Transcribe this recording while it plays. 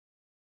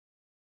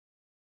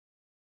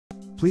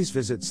Please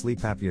visit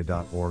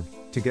sleepapnea.org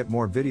to get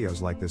more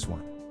videos like this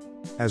one,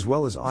 as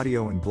well as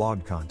audio and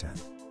blog content.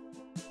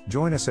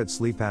 Join us at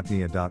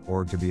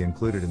sleepapnea.org to be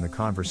included in the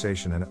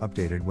conversation and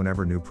updated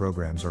whenever new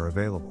programs are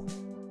available.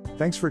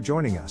 Thanks for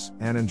joining us,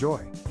 and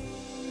enjoy.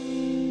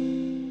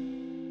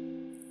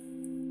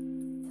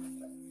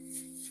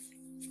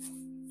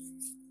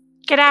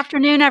 Good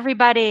afternoon,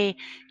 everybody.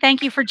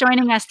 Thank you for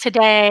joining us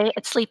today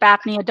at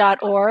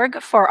sleepapnea.org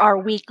for our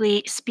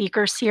weekly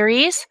speaker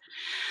series.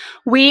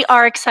 We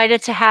are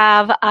excited to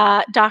have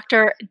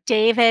Dr.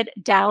 David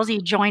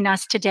Dausey join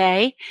us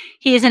today.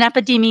 He is an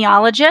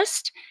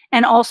epidemiologist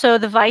and also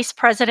the vice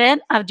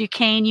president of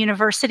Duquesne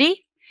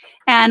University.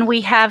 And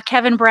we have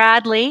Kevin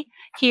Bradley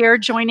here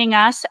joining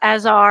us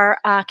as our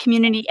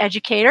community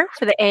educator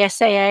for the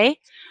ASAA.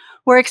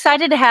 We're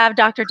excited to have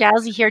Dr.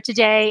 Dausey here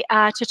today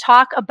to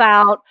talk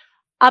about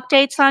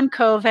updates on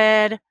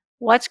COVID,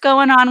 what's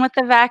going on with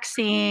the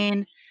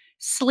vaccine,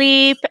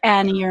 sleep,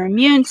 and your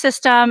immune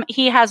system.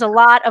 He has a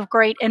lot of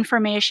great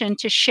information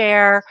to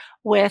share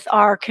with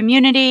our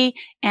community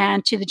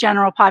and to the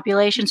general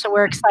population. So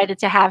we're excited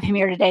to have him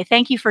here today.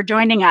 Thank you for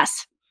joining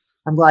us.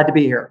 I'm glad to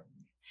be here.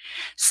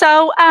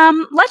 So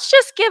let's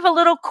just give a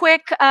little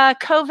quick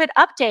COVID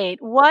update.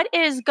 What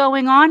is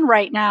going on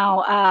right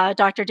now,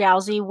 Dr.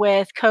 Dausey,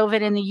 with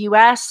COVID in the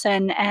U.S.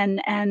 and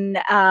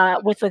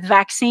with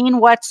vaccine?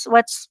 What's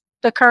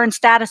the current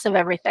status of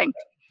everything?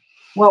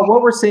 Well,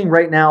 what we're seeing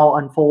right now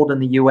unfold in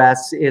the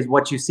U.S. is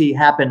what you see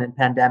happen in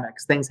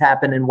pandemics. Things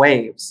happen in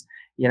waves.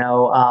 You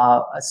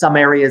know, some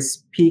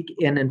areas peak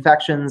in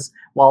infections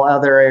while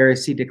other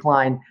areas see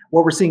decline.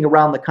 What we're seeing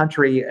around the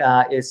country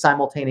is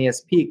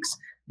simultaneous peaks,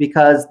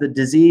 because the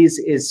disease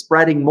is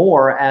spreading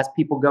more as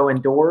people go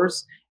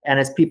indoors and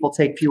as people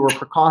take fewer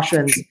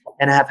precautions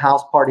and have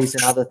house parties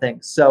and other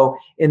things. So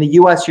in the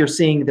US, you're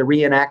seeing the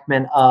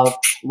reenactment of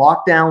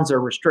lockdowns or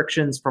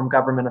restrictions from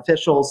government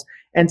officials.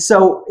 And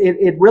so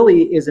it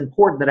really is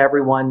important that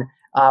everyone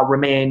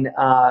remain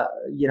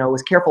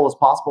as careful as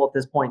possible at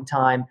this point in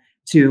time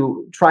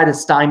to try to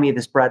stymie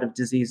the spread of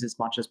disease as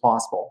much as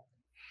possible.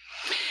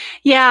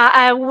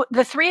 Yeah,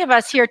 the three of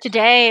us here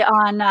today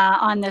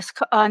on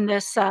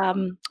this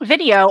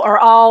video are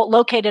all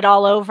located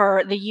all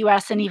over the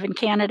U.S. and even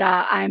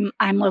Canada.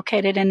 I'm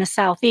located in the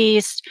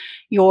Southeast.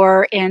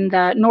 You're in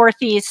the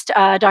Northeast.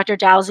 Dr.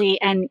 Dausey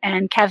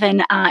and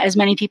Kevin, as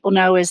many people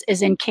know, is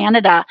in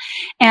Canada.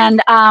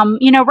 And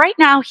right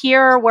now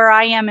here where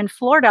I am in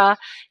Florida,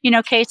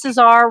 cases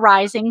are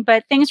rising,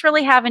 but things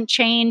really haven't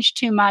changed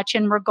too much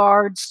in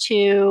regards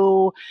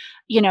to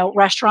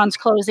restaurants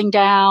closing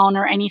down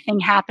or anything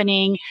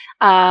happening,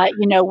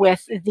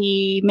 with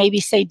the maybe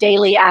say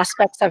daily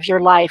aspects of your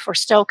life. We're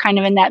still kind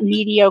of in that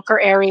mediocre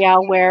area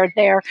where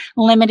they're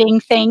limiting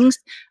things,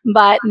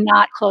 but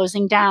not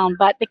closing down.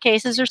 But the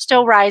cases are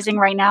still rising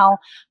right now.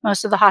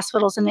 Most of the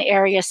hospitals in the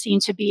area seem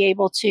to be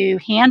able to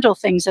handle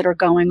things that are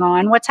going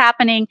on. What's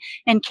happening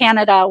in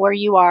Canada where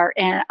you are,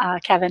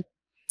 Kevin?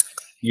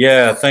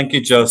 Yeah, thank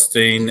you,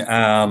 Justine,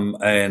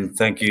 and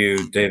thank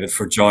you, David,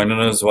 for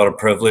joining us. What a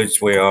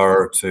privilege we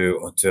are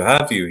to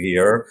have you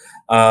here.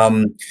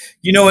 In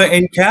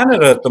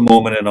Canada at the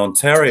moment, in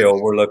Ontario,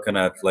 we're looking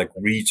at like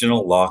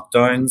regional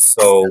lockdowns.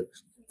 So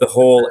the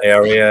whole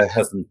area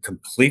hasn't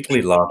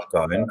completely locked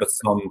down, but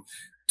some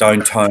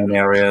downtown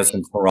areas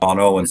in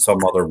Toronto and some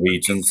other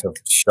regions have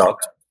shut.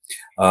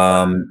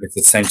 It's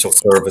essential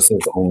services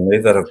only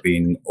that have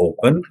been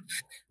open.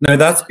 Now,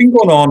 that's been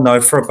going on now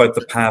for about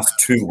the past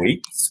 2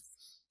 weeks.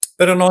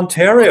 But in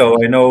Ontario,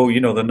 I know,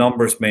 the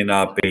numbers may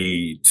not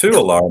be too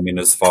alarming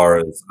as far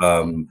as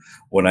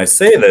when I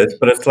say this,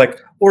 but it's like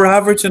we're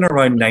averaging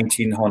around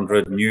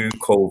 1,900 new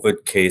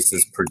COVID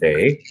cases per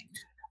day.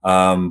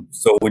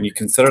 So when you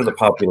consider the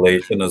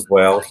population as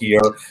well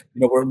here,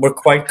 we're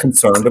quite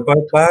concerned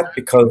about that,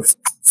 because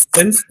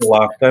since the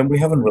lockdown, we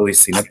haven't really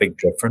seen a big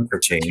difference or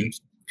change.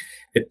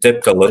 It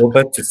dipped a little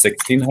bit to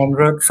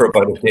 1,600 for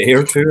about a day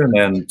or two, and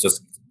then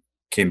just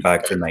came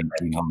back to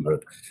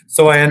 1,900.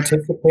 So I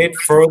anticipate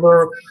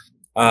further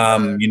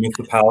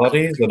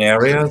municipalities and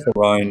areas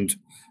around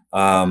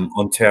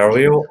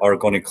Ontario are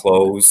going to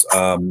close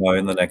now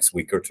in the next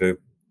week or two.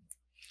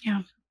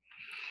 Yeah.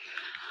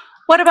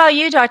 What about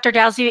you, Dr.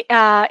 Dausey,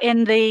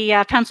 in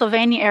the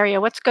Pennsylvania area?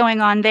 What's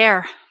going on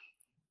there?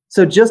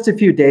 So just a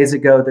few days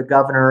ago, the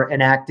governor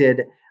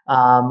enacted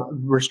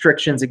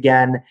restrictions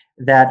again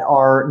that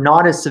are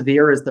not as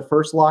severe as the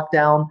first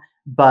lockdown,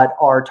 but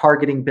are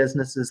targeting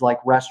businesses like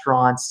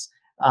restaurants,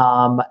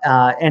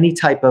 any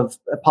type of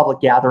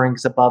public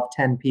gatherings above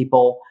 10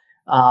 people,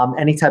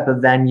 any type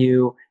of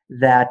venue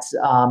that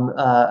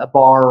a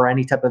bar or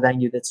any type of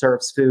venue that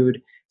serves food.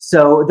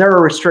 So there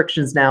are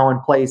restrictions now in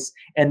place,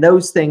 and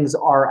those things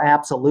are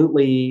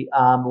absolutely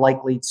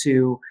likely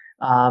to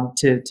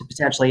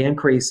potentially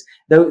increase.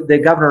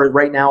 The governor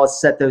right now has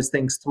set those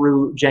things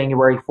through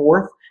January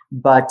 4th,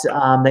 but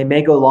they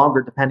may go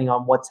longer depending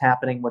on what's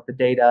happening with the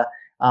data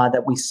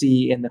that we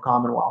see in the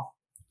Commonwealth.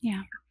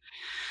 Yeah.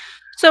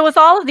 So with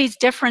all of these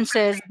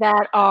differences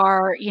that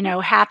are,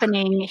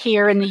 happening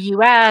here in the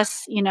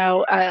U.S.,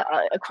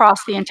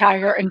 across the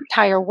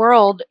entire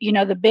world,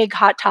 the big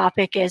hot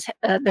topic is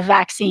the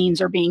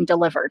vaccines are being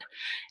delivered.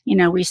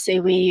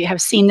 We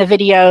have seen the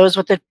videos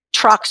with the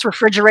trucks,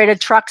 refrigerated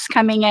trucks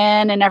coming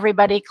in, and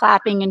everybody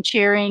clapping and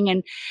cheering.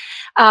 And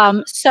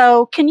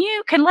so,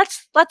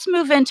 let's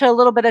move into a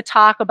little bit of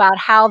talk about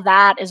how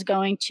that is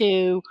going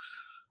to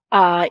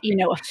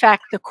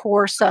affect the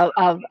course of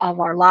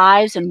our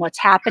lives and what's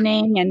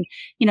happening, and,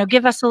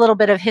 give us a little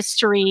bit of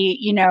history,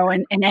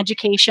 and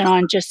education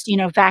on just,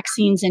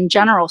 vaccines in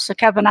general. So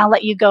Kevin, I'll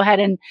let you go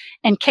ahead and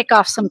kick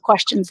off some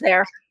questions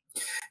there.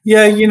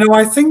 Yeah,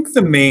 I think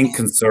the main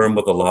concern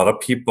with a lot of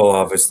people,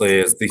 obviously,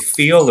 is they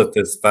feel that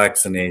this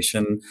vaccine,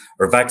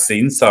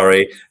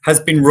 has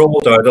been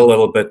rolled out a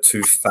little bit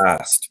too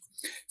fast.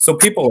 So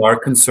people are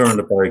concerned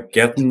about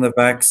getting the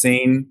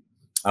vaccine.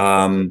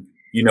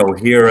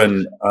 Here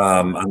in,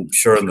 I'm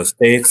sure in the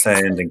States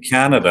and in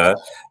Canada,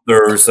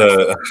 there's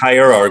a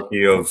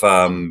hierarchy of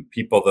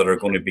people that are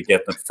going to be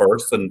getting it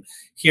first. And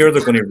here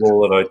they're going to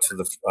roll it out to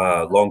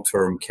the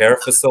long-term care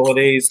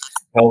facilities,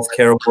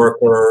 healthcare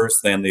workers,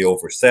 then the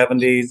over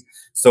 70s.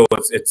 So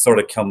it sort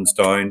of comes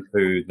down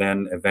to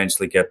then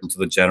eventually getting to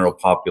the general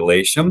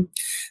population.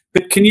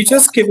 But can you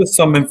just give us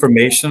some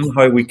information on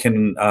how we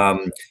can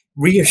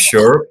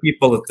reassure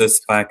people that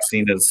this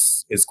vaccine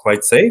is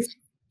quite safe?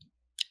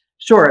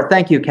 Sure.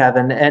 Thank you,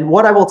 Kevin. And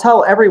what I will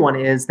tell everyone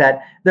is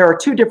that there are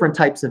two different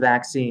types of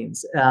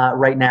vaccines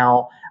right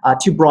now,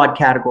 two broad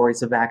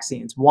categories of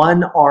vaccines.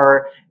 One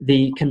are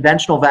the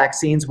conventional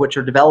vaccines, which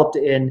are developed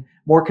in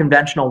more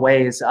conventional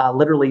ways.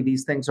 Literally,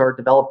 these things are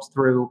developed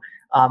through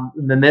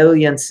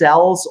mammalian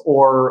cells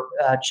or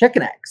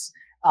chicken eggs,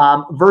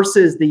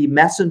 versus the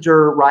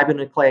messenger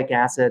ribonucleic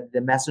acid, the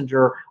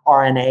messenger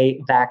RNA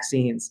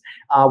vaccines,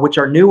 which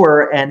are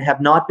newer and have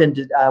not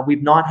been,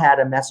 we've not had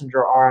a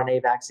messenger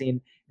RNA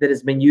vaccine that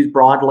has been used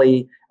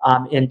broadly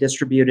and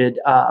distributed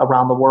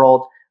around the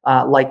world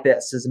like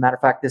this. As a matter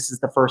of fact, this is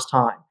the first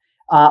time.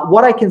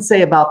 What I can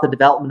say about the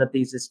development of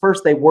these is,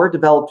 first, they were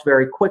developed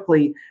very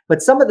quickly,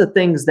 but some of the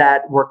things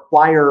that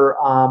require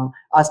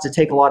us to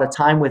take a lot of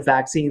time with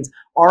vaccines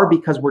are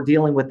because we're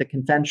dealing with the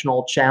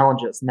conventional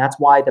challenges. And that's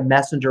why the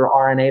messenger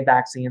RNA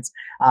vaccines,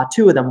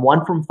 two of them,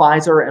 one from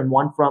Pfizer and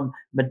one from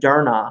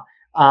Moderna,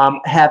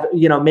 have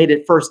made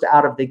it first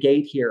out of the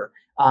gate here.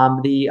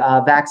 The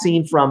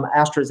vaccine from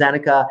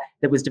AstraZeneca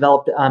that was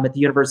developed at the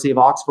University of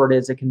Oxford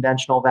is a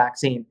conventional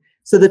vaccine.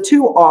 So the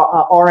two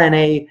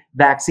RNA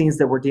vaccines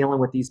that we're dealing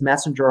with, these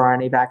messenger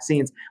RNA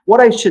vaccines, what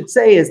I should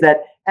say is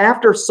that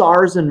after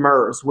SARS and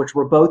MERS, which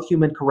were both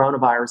human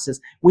coronaviruses,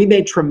 we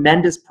made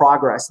tremendous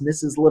progress, and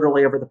this is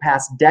literally over the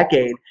past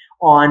decade,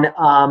 on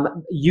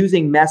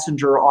using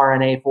messenger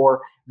RNA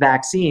for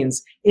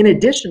vaccines. In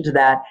addition to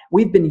that,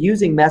 we've been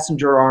using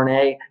messenger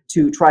RNA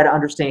to try to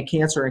understand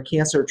cancer and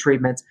cancer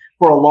treatments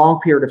for a long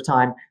period of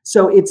time.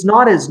 So it's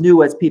not as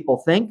new as people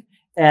think.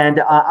 And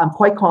I'm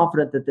quite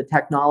confident that the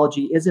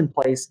technology is in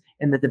place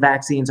and that the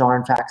vaccines are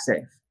in fact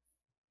safe.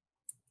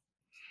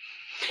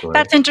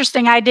 That's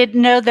interesting. I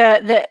didn't know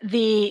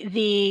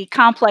the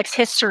complex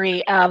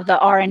history of the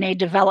RNA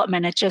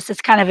development.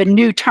 It's kind of a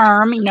new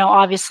term.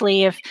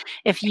 Obviously,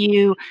 if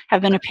you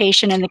have been a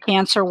patient in the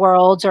cancer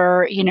world,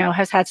 or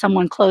has had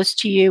someone close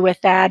to you with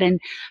that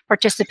and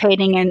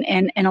participating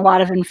in a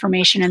lot of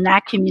information in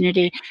that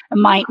community, it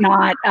might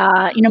not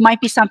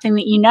might be something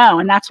that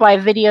and that's why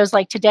videos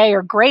like today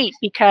are great,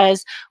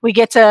 because we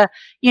get to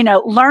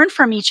learn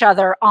from each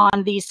other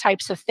on these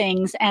types of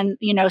things, and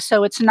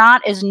so it's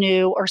not as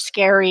new or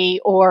scary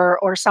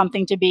or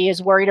something to be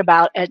as worried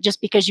about just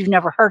because you've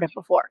never heard it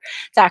before.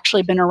 It's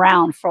actually been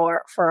around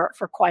for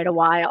quite a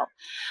while.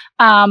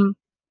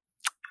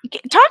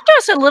 Talk to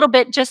us a little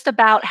bit just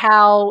about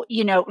how,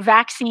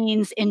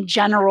 vaccines in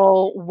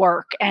general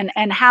work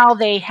and how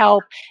they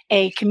help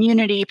a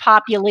community,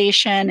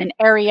 population, an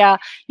area,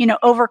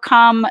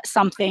 overcome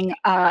something,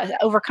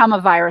 overcome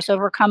a virus,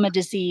 overcome a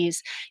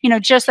disease.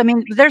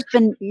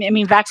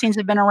 Vaccines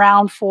have been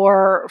around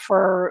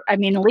for at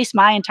least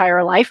my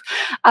entire life.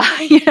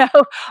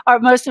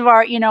 Most of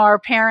our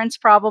parents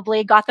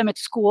probably got them at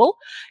school.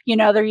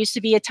 There used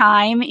to be a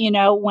time,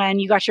 when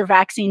you got your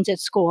vaccines at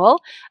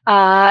school.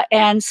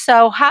 And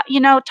so, how,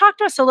 talk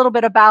to us a little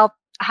bit about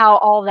how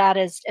all that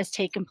has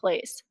taken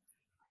place.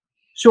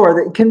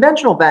 Sure. The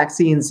conventional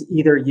vaccines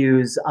either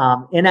use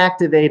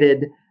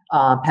inactivated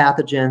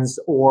pathogens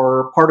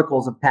or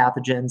particles of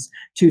pathogens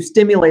to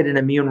stimulate an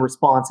immune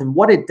response. And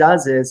what it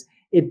does is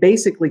it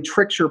basically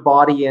tricks your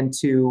body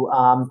into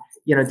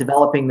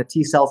developing the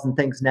T cells and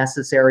things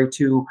necessary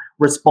to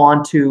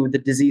respond to the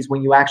disease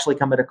when you actually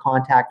come into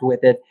contact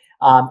with it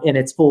in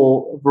its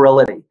full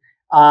virility.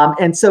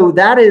 And so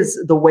that is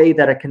the way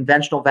that a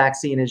conventional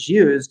vaccine is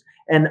used.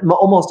 And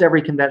almost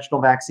every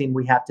conventional vaccine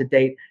we have to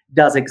date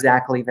does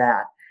exactly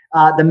that.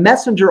 The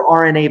messenger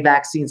RNA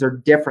vaccines are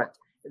different.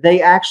 They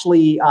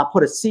actually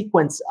put a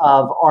sequence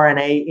of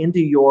RNA into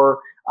your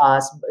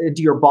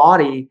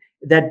body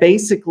that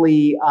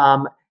basically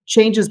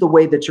changes the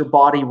way that your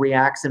body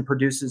reacts and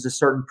produces a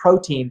certain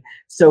protein.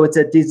 So it's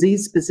a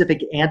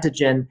disease-specific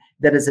antigen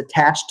that is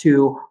attached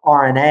to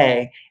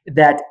RNA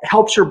that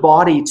helps your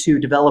body to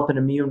develop an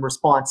immune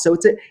response. So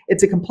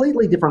it's a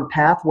completely different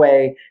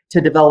pathway to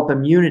develop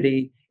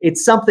immunity.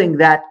 It's something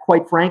that,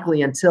 quite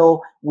frankly,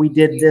 until we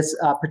did this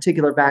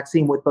particular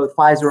vaccine with both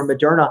Pfizer and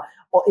Moderna,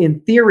 in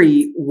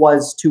theory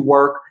was to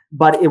work,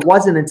 but it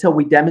wasn't until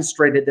we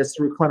demonstrated this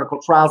through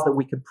clinical trials that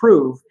we could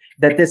prove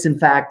that this, in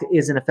fact,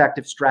 is an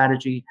effective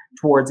strategy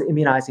towards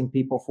immunizing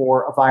people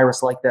for a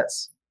virus like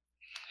this.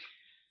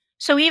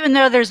 So even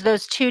though there's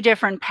those two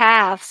different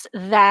paths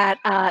that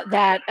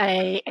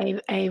a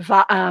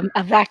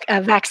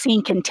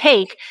vaccine can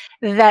take,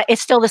 that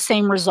it's still the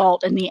same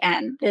result in the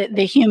end.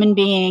 The human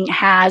being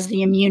has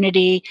the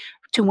immunity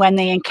to when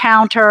they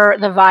encounter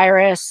the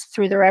virus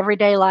through their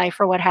everyday life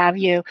or what have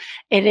you.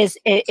 It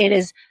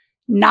is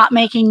not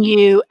making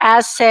you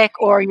as sick,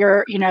 or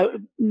you're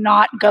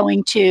not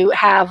going to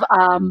have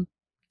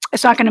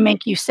it's not going to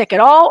make you sick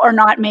at all, or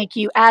not make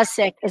you as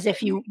sick as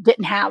if you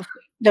didn't have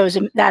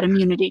that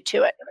immunity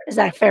to it. Is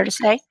that fair to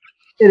say?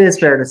 It is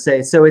fair to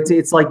say. So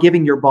it's like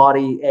giving your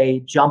body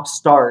a jump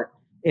start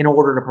in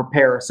order to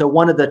prepare. So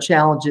one of the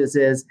challenges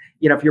is,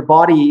 if your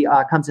body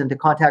comes into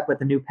contact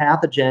with a new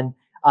pathogen,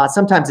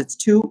 sometimes it's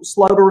too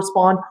slow to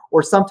respond,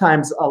 or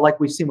sometimes, like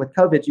we've seen with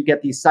COVID, you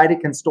get these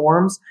cytokine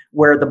storms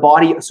where the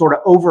body sort of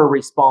over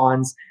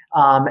responds.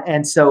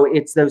 And so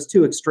it's those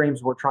two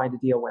extremes we're trying to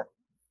deal with.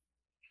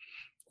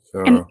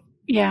 Sure.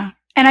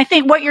 And I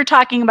think what you're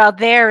talking about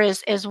there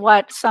is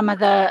what some of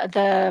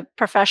the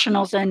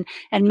professionals and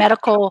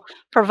medical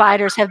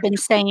providers have been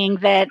saying,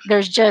 that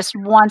there's just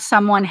once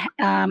someone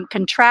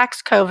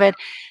contracts COVID,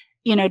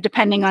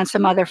 depending on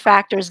some other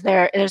factors,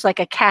 there's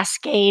like a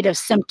cascade of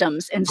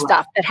symptoms and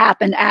stuff that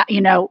happen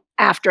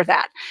after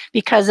that,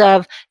 because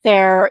of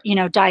their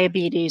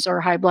diabetes or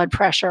high blood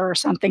pressure or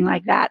something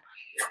like that.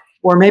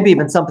 Or maybe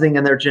even something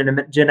in their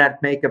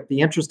genetic makeup.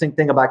 The interesting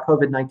thing about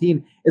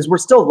COVID-19 is we're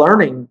still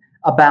learning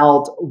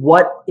about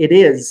what it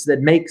is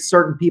that makes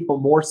certain people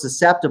more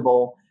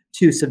susceptible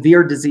to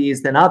severe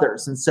disease than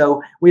others. And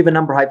so we have a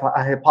number of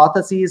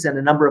hypotheses and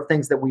a number of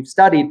things that we've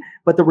studied,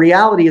 but the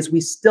reality is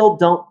we still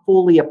don't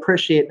fully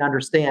appreciate and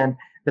understand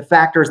the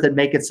factors that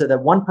make it so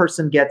that one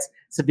person gets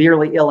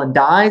severely ill and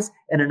dies,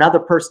 and another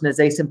person is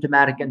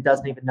asymptomatic and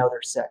doesn't even know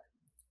they're sick.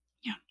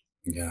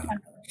 Yeah.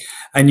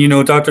 And,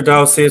 Dr.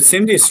 Dausey, it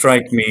seemed to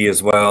strike me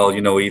as well,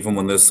 even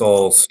when this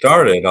all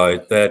started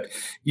out, that,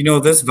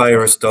 this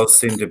virus does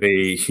seem to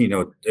be,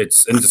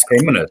 it's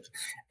indiscriminate.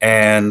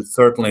 And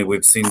certainly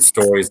we've seen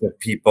stories of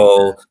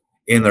people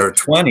in their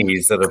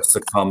 20s that have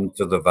succumbed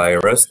to the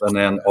virus, and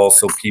then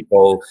also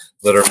people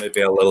that are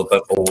maybe a little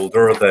bit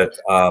older that,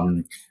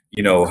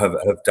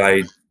 have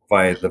died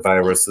by the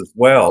virus as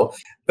well.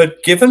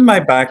 But given my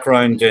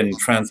background in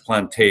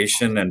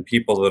transplantation and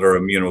people that are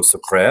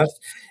immunosuppressed,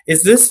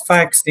 is this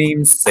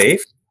vaccine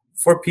safe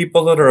for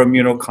people that are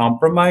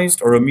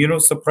immunocompromised or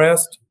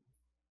immunosuppressed?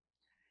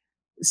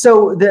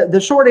 So the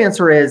short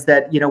answer is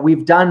that,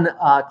 we've done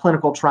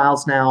clinical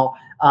trials now.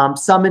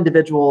 Some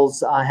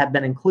individuals have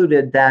been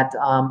included that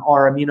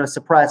are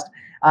immunosuppressed.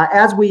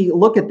 As we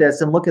look at this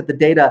and look at the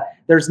data,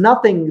 there's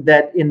nothing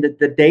that in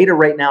the data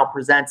right now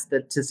presents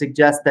that to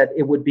suggest that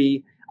it would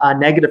be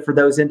negative for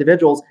those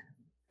individuals.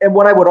 And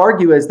what I would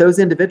argue is those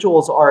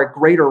individuals are at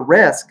greater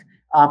risk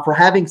for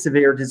having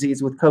severe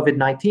disease with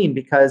COVID-19,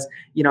 because,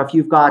 if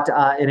you've got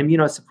an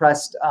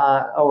immunosuppressed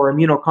or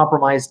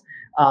immunocompromised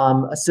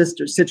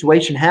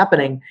situation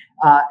happening,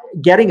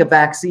 getting a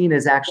vaccine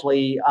is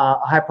actually a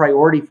high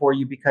priority for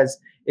you, because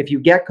if you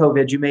get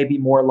COVID, you may be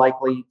more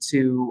likely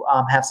to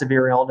have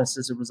severe illness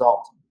as a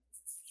result.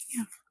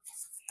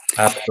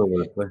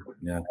 Absolutely.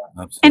 Yeah,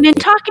 absolutely. And in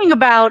talking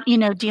about,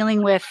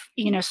 dealing with,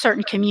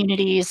 certain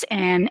communities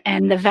and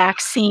the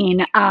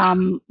vaccine,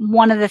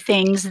 one of the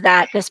things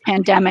that this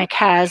pandemic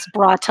has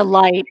brought to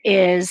light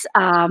is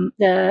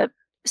the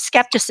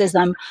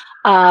skepticism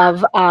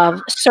of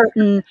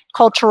certain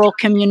cultural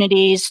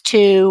communities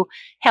to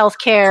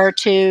healthcare,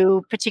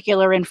 to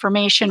particular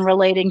information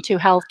relating to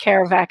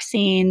healthcare,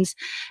 vaccines,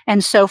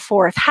 and so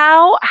forth.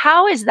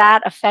 How is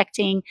that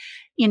affecting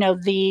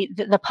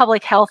the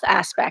public health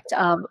aspect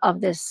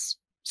of this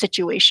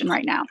situation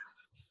right now?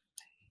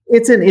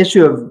 It's an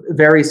issue of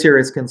very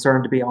serious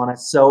concern, to be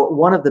honest. So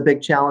one of the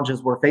big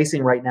challenges we're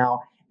facing right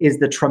now is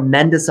the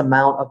tremendous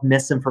amount of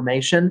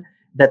misinformation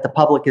that the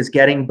public is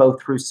getting,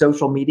 both through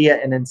social media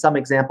and in some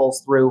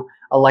examples through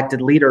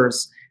elected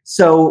leaders.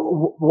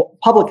 So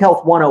Public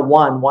Health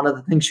 101, one of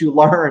the things you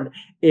learn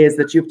is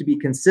that you have to be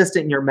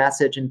consistent in your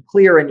message and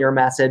clear in your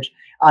message.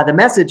 The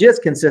message is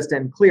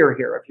consistent and clear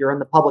here. If you're in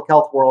the public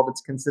health world, it's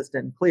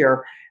consistent and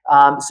clear.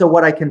 So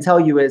what I can tell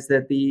you is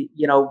that the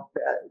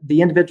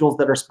individuals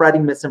that are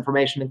spreading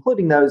misinformation,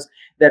 including those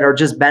that are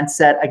just bent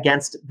set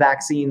against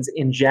vaccines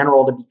in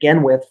general to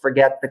begin with,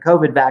 forget the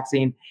COVID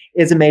vaccine,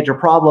 is a major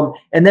problem.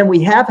 And then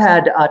we have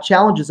had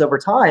challenges over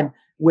time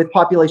with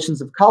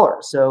populations of color.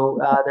 So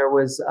there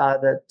was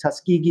the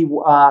Tuskegee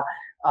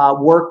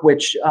work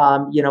which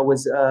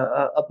was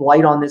a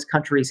blight on this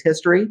country's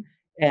history,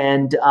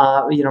 and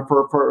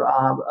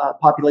for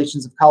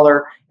populations of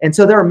color. And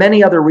so there are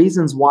many other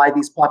reasons why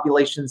these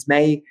populations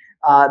may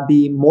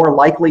be more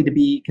likely to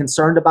be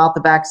concerned about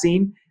the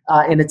vaccine.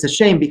 And it's a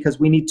shame because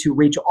we need to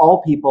reach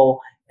all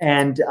people.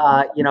 And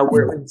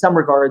we're, in some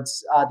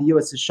regards, the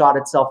U.S. has shot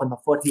itself in the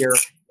foot here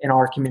in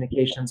our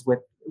communications with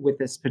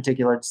this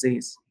particular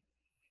disease.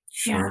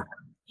 Sure.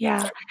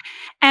 Yeah.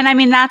 And I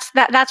mean,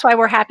 that's why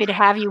we're happy to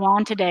have you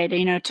on today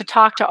to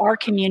talk to our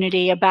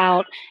community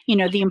about,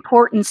 the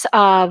importance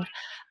of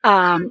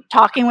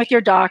talking with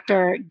your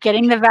doctor,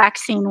 getting the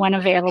vaccine when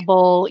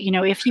available.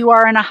 If you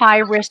are in a high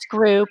risk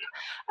group,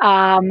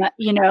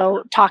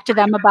 talk to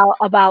them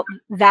about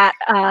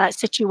that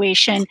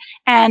situation.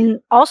 And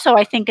also,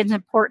 I think it's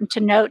important to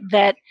note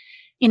that,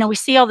 we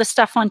see all this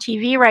stuff on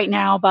TV right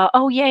now about,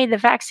 oh, yay, the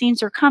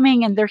vaccines are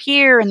coming and they're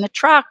here in the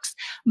trucks,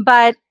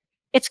 but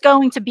it's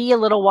going to be a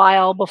little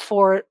while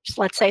before,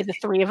 let's say, the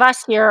three of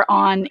us here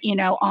on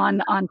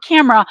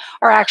camera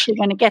are actually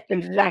going to get the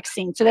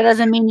vaccine. So that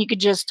doesn't mean you could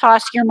just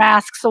toss your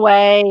masks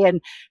away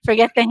and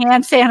forget the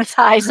hand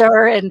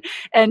sanitizer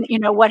and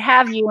what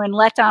have you, and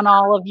let down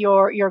all of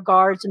your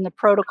guards and the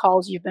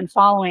protocols you've been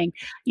following.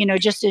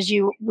 Just as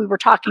we were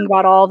talking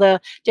about all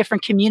the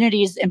different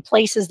communities and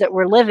places that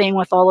we're living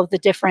with all of the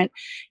different,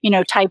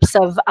 types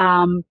of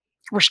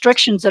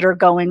restrictions that are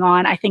going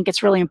on. I think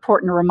it's really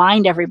important to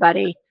remind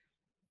everybody,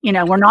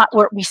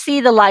 we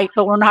see the light,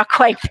 but we're not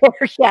quite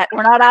there yet.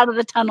 We're not out of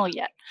the tunnel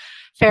yet.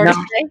 Fair to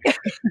say?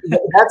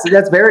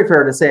 That's very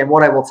fair to say. And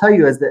what I will tell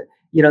you is that,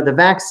 the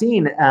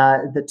vaccine,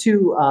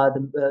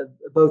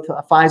 both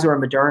Pfizer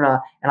and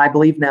Moderna, and I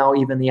believe now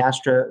even the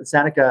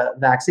AstraZeneca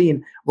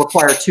vaccine,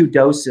 require 2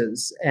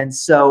 doses. And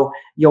so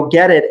you'll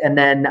get it. And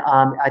then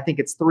I think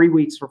it's 3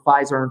 weeks for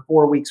Pfizer and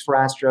 4 weeks for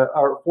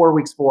 4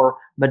 weeks for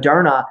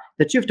Moderna,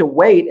 that you have to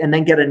wait and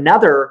then get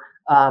another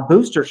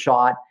booster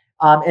shot.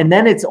 And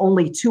then it's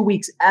only 2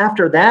 weeks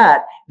after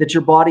that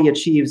your body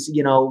achieves,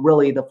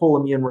 really the full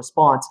immune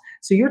response.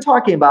 So you're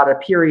talking about a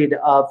period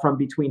of from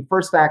between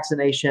first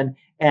vaccination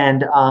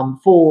and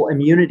full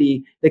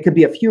immunity that could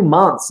be a few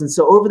months. And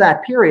so over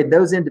that period,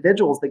 those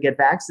individuals that get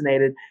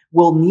vaccinated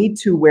will need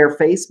to wear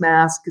face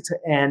masks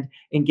and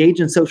engage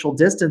in social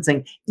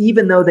distancing,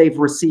 even though they've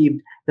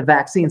received the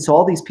vaccine. So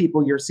all these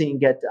people you're seeing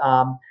get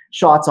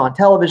shots on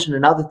television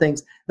and other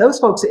things, those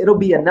folks, it'll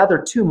be another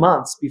 2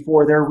 months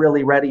before they're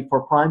really ready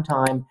for prime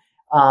time.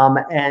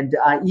 And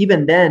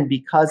even then,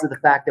 because of the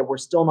fact that we're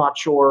still not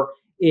sure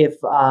if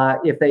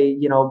they,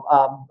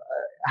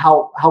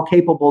 how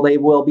capable they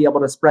will be able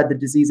to spread the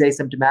disease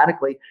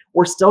asymptomatically,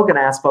 we're still going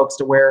to ask folks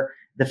to wear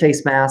the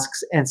face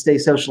masks and stay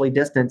socially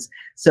distanced.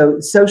 So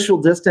social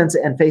distance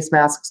and face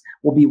masks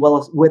will be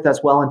with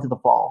us well into the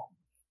fall.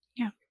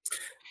 Yeah.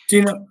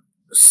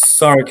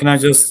 Sorry, can I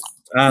just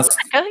ask?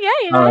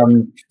 Oh, yeah.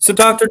 So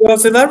Dr.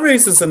 Dausey, that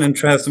raises an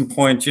interesting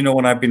point,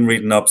 when I've been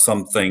reading up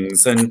some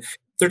things, and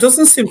there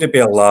doesn't seem to be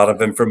a lot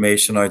of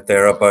information out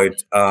there about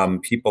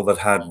people that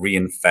had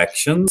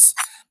reinfections.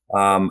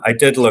 I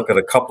did look at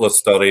a couple of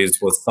studies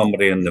with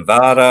somebody in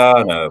Nevada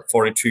and a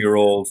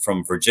 42-year-old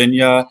from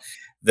Virginia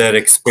that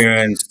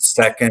experienced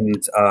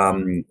second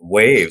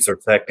waves or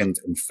second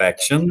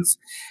infections.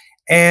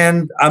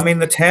 And I mean,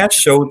 the test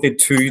showed the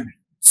 2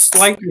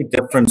 slightly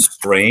different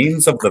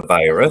strains of the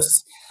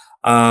virus.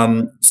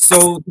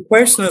 So the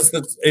question was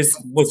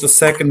the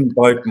second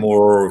bout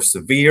more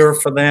severe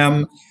for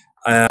them?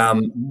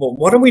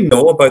 What do we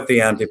know about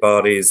the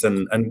antibodies,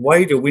 and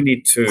why do we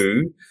need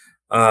 2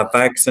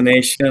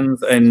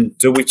 vaccinations, and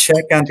do we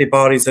check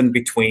antibodies in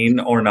between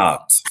or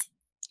not?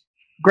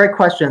 Great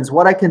questions.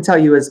 What I can tell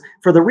you is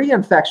for the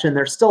reinfection,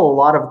 there's still a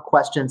lot of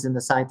questions in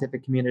the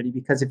scientific community,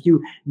 because if you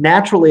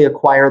naturally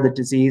acquire the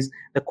disease,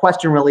 the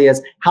question really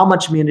is how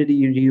much immunity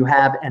do you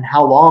have and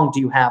how long do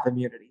you have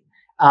immunity?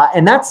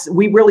 And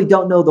we really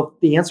don't know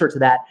the answer to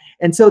that.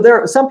 And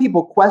so some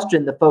people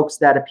question the folks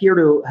that appear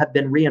to have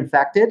been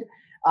reinfected,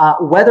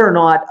 whether or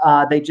not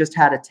they just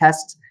had a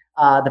test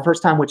the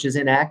first time, which is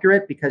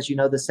inaccurate, because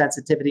the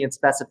sensitivity and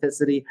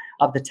specificity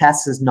of the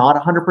tests is not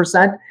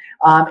 100%.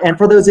 And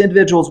for those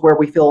individuals where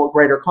we feel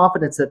greater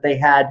confidence that they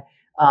had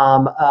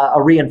a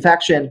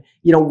reinfection,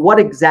 what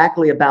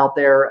exactly about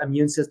their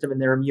immune system and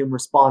their immune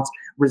response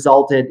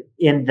resulted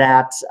in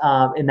that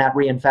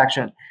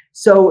reinfection?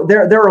 So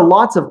there are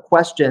lots of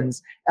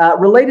questions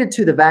related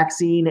to the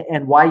vaccine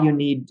and why you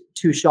need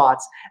 2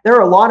 shots. There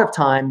are a lot of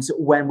times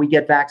when we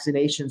get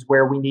vaccinations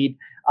where we need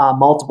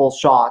multiple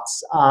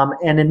shots.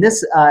 And in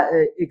this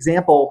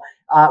example,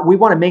 we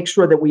want to make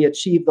sure that we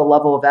achieve the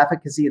level of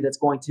efficacy that's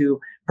going to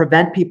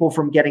prevent people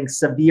from getting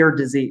severe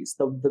disease,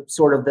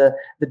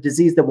 the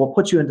disease that will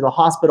put you into the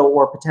hospital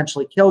or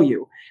potentially kill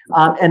you.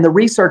 And the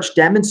research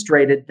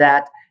demonstrated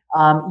that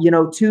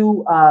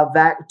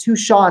 2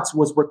 shots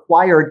was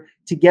required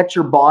to get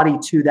your body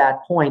to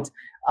that point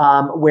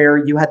where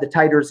you had the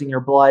titers in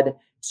your blood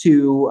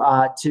to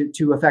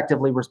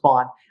effectively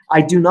respond.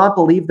 I do not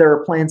believe there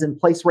are plans in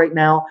place right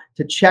now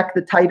to check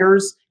the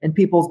titers in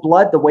people's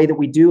blood the way that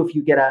we do if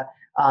you get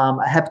a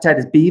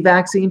hepatitis B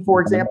vaccine,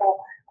 for example.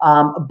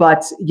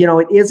 But,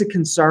 it is a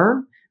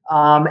concern,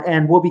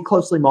 and we'll be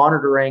closely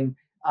monitoring,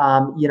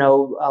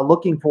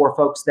 looking for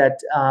folks that,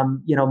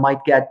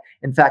 might get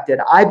infected.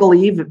 I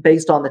believe,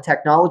 based on the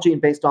technology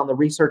and based on the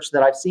research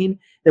that I've seen,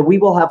 that we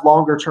will have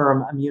longer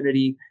term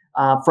immunity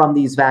from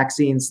these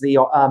vaccines, the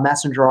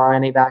messenger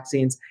RNA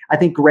vaccines. I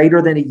think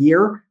greater than a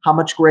year. How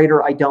much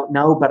greater, I don't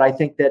know, but I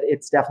think that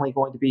it's definitely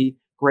going to be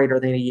greater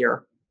than a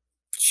year.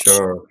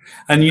 Sure.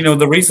 And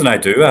the reason I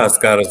do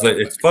ask that is that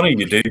it's funny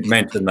you do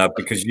mention that,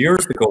 because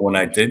years ago when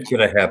I did get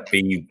a Hep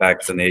B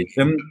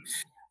vaccination,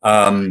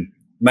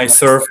 my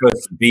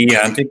surface B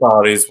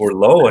antibodies were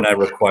low and I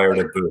required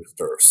a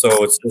booster.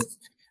 So it's just,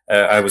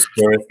 I was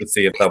curious to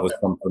see if that was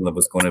something that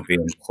was going to be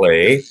in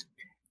play.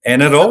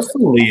 And it also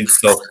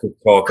leads us to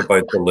talk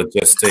about the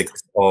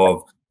logistics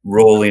of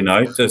rolling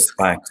out this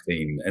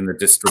vaccine and the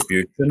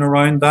distribution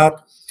around that.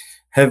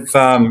 Have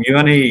you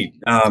any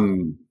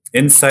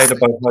insight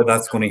about how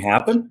that's going to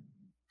happen?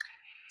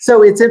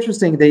 So it's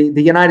interesting.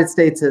 The United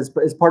States, as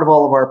part of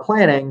all of our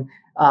planning,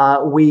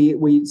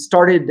 we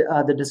started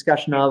the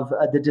discussion of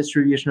the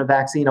distribution of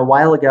vaccine a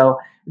while ago.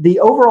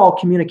 The overall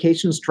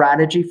communication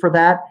strategy for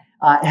that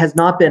has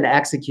not been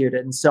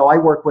executed. And so I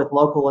work with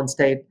local and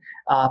state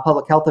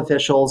public health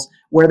officials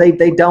where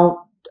they don't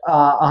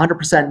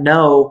 100%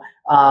 know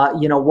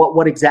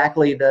what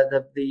exactly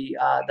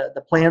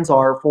the plans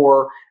are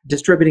for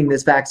distributing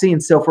this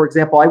vaccine. So, for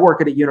example, I work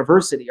at a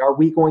university. Are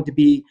we going to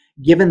be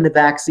given the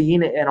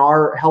vaccine and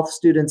our health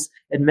students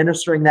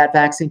administering that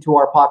vaccine to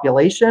our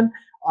population?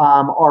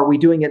 Are we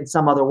doing it in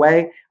some other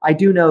way? I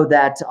do know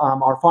that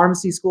our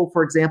pharmacy school,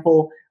 for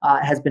example,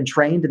 has been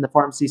trained, and the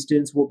pharmacy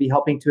students will be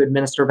helping to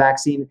administer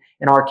vaccine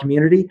in our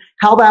community.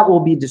 How that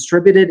will be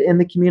distributed in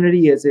the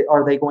community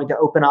are they going to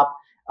open up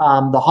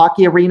the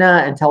hockey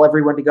arena and tell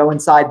everyone to go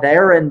inside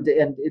there and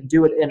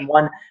do it in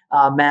one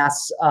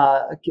mass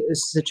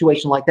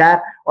situation like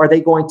that? Are they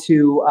going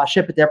to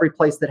ship it to every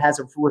place that has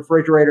a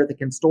refrigerator that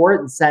can store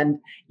it and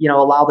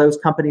allow those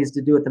companies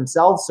to do it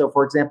themselves? So,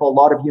 for example, a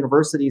lot of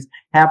universities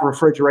have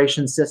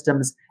refrigeration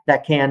systems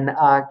that can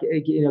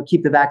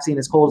keep the vaccine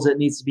as cold as it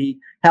needs to be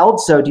held.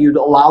 So do you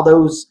allow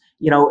those?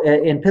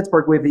 In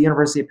Pittsburgh, we have the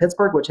University of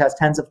Pittsburgh, which has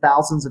tens of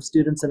thousands of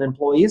students and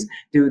employees.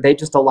 Do they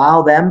just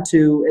allow them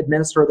to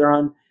administer their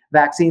own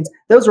vaccines?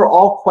 Those are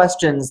all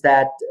questions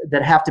that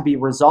have to be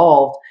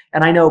resolved.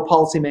 And I know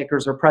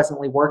policymakers are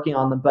presently working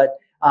on them, but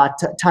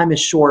time is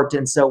short,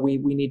 and so we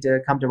need to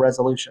come to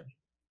resolution.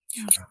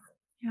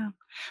 Yeah.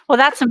 Well,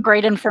 that's some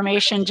great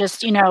information.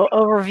 Just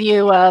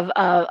overview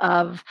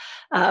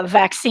of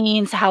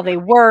vaccines, how they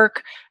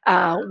work,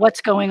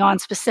 what's going on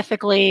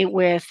specifically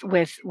with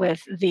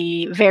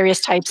the various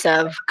types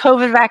of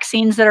COVID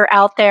vaccines that are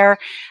out there.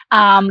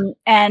 And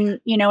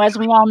as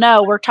we all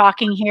know, we're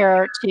talking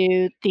here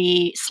to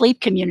the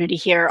sleep community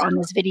here on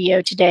this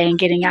video today and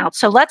getting out.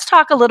 So let's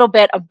talk a little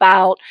bit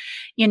about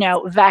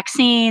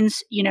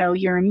vaccines,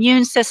 your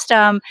immune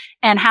system,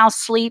 and how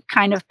sleep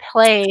kind of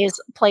plays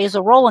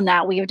a role in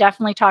that. We have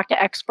definitely talked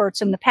to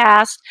experts in the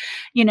past,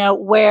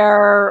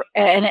 where,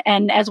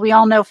 and as we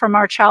all know from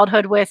our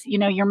childhood with,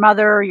 your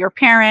mother or your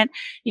parent,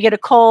 you get a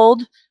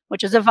cold,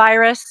 which is a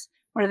virus.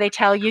 What do they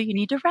tell you? You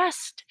need to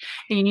rest.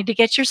 You need to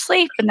get your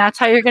sleep, and that's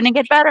how you're going to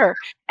get better.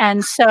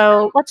 And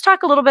so let's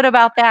talk a little bit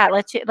about that.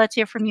 Let's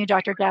hear from you,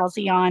 Dr.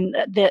 Dausey, on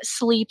the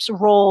sleep's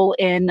role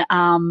in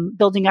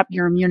building up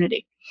your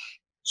immunity.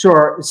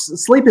 Sure.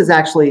 Sleep is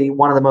actually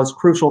one of the most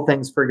crucial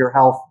things for your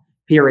health,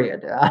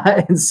 period.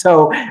 And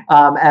so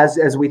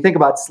as we think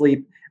about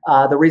sleep,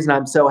 the reason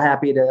I'm so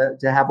happy to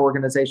have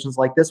organizations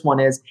like this one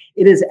is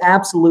it is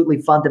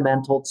absolutely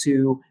fundamental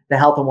to the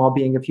health and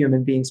well-being of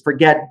human beings.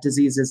 Forget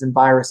diseases and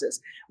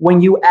viruses. When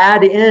you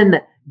add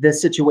in the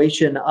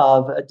situation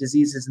of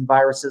diseases and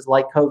viruses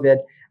like COVID,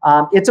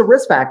 it's a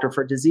risk factor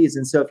for disease.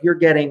 And so if you're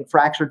getting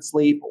fractured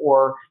sleep,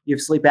 or you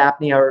have sleep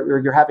apnea, or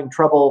you're having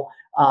trouble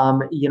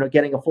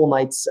getting a full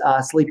night's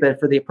sleep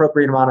for the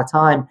appropriate amount of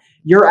time,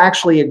 you're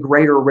actually a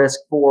greater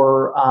risk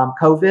for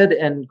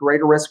COVID and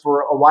greater risk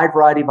for a wide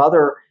variety of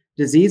other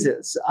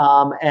diseases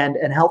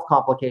and health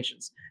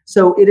complications.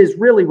 So it is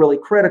really, really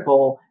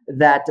critical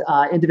that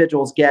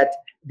individuals get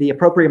the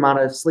appropriate amount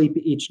of sleep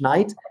each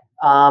night,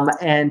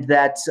 and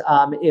that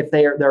if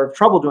they're having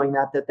trouble doing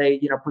that, that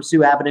they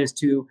pursue avenues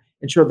to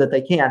ensure that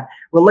they can.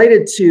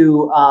 Related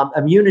to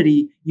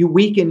immunity, you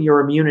weaken your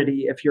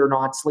immunity if you're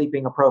not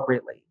sleeping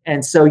appropriately.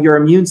 And so your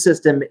immune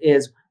system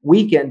is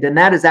weakened. And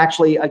that is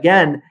actually,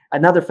 again,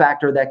 another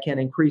factor that can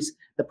increase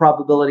the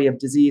probability of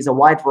disease, a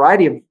wide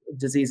variety of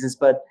diseases,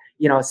 but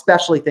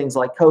especially things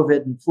like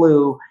COVID and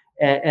flu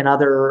and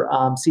other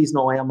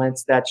seasonal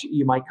ailments that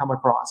you might come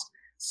across.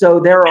 So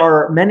there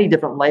are many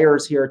different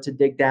layers here to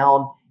dig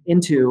down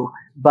into,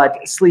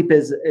 but sleep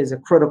is a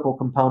critical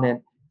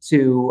component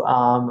to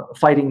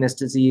fighting this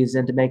disease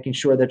and to making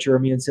sure that your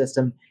immune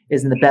system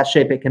is in the best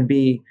shape it can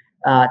be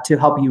to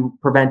help you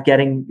prevent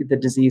getting the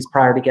disease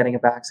prior to getting a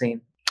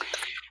vaccine.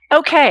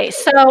 Okay,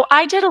 so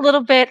I did a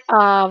little bit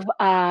of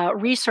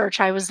research.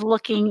 I was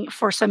looking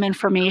for some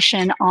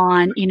information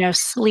on,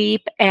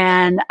 sleep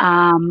and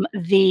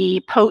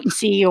the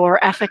potency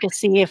or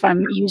efficacy, if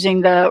I'm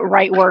using the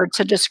right word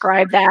to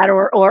describe that,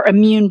 or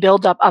immune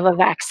buildup of a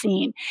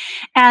vaccine.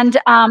 And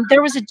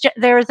there's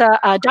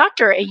a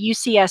doctor at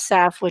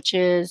UCSF, which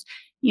is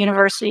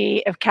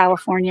University of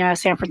California,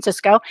 San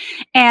Francisco,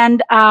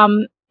 and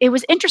it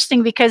was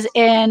interesting because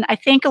I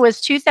think it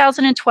was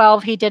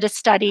 2012, he did a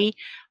study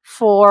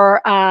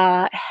for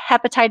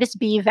hepatitis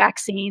B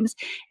vaccines.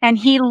 And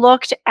he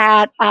looked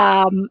at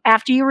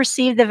after you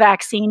received the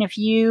vaccine, if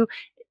you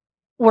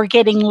were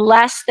getting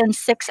less than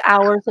 6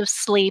 hours of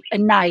sleep a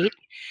night,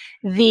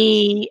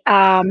 the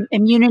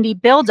immunity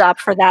buildup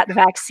for that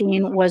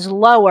vaccine was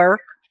lower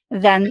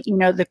than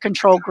the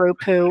control group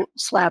who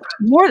slept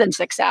more than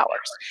 6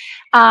 hours.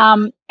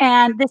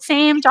 And the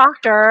same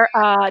doctor,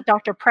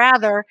 Dr.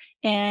 Prather,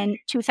 in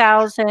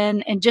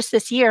 2000 and just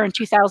this year in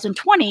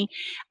 2020,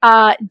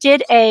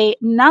 did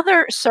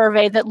another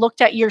survey that looked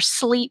at your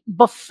sleep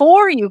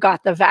before you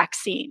got the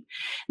vaccine.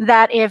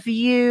 That if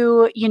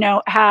you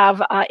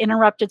have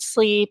interrupted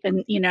sleep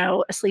and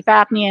sleep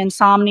apnea,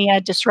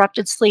 insomnia,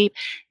 disrupted sleep,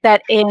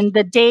 that in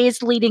the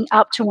days leading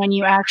up to when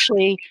you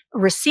actually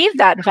received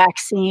that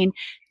vaccine,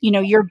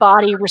 your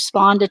body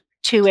responded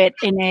to it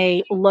in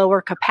a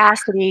lower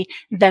capacity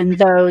than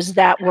those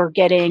that were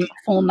getting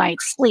full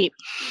night's sleep.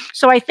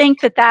 So I think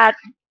that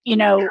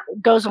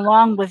goes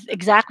along with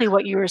exactly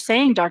what you were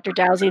saying, Dr.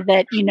 Dausey,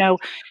 that,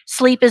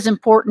 sleep is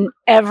important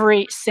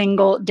every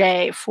single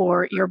day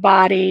for your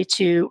body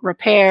to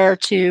repair,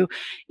 to,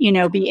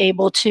 be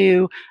able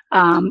to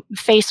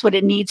face what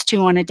it needs to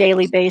on a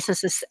daily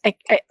basis,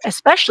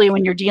 especially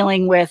when you're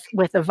dealing with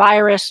a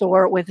virus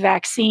or with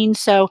vaccines.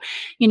 So,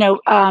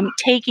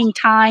 taking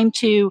time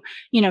to,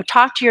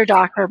 talk to your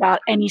doctor about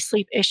any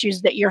sleep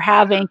issues that you're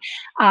having.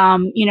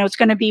 It's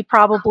going to be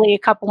probably a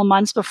couple of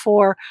months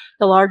before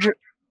the larger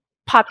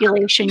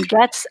population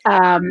gets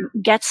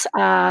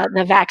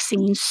the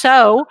vaccine.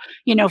 So,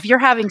 if you're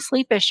having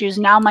sleep issues,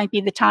 now might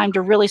be the time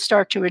to really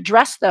start to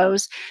address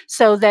those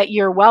so that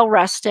you're well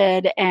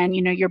rested and,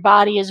 your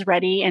body is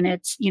ready, and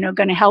it's,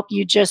 going to help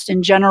you just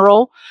in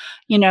general,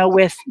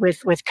 with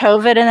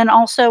COVID, and then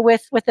also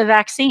with the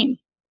vaccine.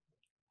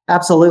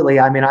 Absolutely.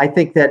 I mean, I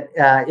think that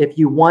if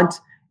you want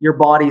your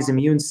body's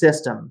immune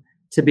system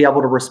to be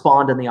able to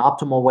respond in the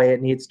optimal way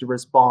it needs to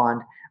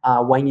respond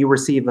when you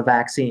receive a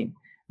vaccine,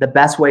 the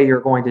best way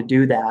you're going to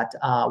do that,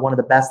 one of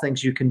the best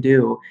things you can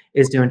do,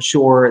 is to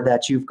ensure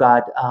that you've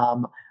got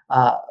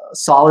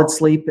solid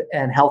sleep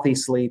and healthy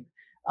sleep.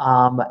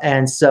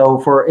 And so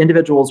for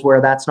individuals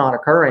where that's not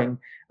occurring,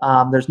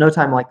 there's no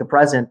time like the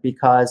present,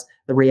 because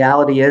the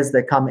reality is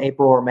that come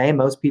April or May,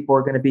 most people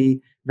are going to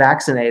be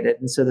vaccinated.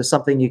 And so there's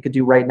something you could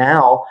do right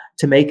now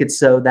to make it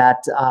so that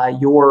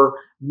you're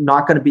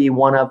not going to be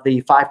one of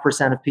the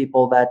 5% of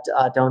people that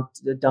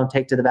don't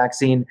take to the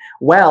vaccine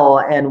well,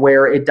 and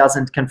where it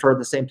doesn't confer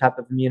the same type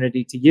of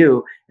immunity to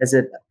you as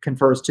it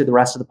confers to the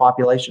rest of the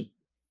population.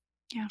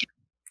 Yeah.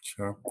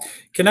 Sure.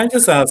 Can I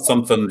just ask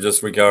something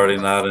just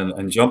regarding that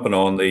and jumping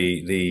on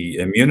the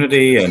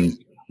immunity? And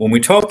when we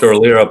talked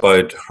earlier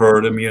about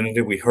herd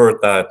immunity, we heard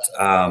that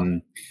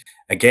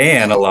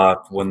again a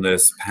lot when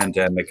this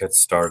pandemic had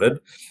started.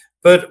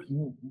 But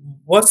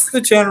what's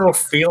the general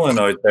feeling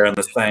out there in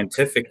the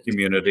scientific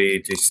community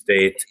to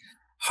state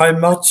how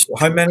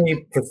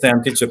many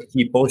percentage of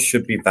people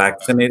should be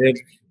vaccinated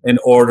in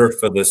order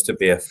for this to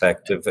be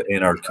effective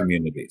in our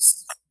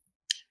communities?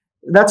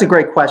 That's a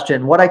great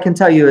question. What I can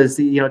tell you is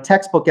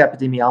textbook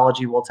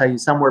epidemiology will tell you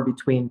somewhere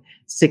between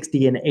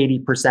 60 and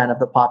 80% of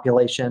the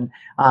population.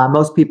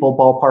 Most people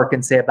ballpark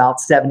and say about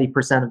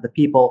 70% of the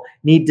people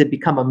need to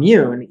become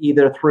immune,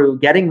 either through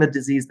getting the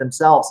disease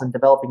themselves and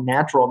developing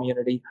natural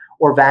immunity,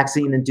 or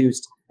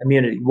vaccine-induced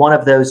immunity, one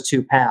of those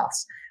two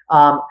paths.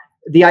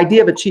 The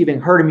idea of achieving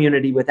herd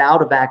immunity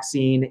without a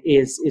vaccine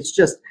it's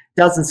just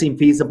doesn't seem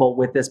feasible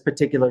with this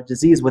particular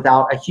disease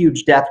without a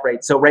huge death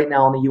rate. So right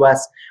now in the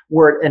US,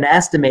 we're at an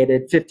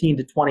estimated 15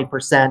 to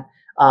 20%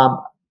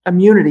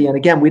 immunity. And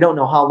again, we don't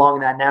know how long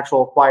that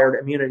natural acquired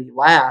immunity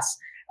lasts.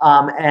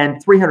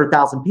 And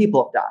 300,000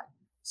 people have died.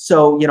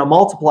 So,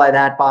 multiply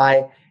that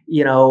by,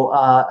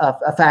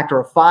 a factor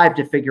of 5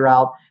 to figure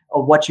out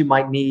what you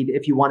might need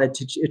if you wanted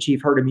to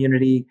achieve herd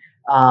immunity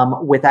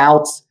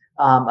without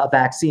a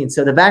vaccine.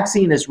 So the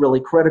vaccine is really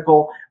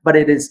critical, but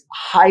it is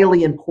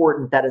highly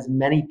important that as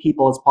many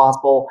people as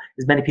possible,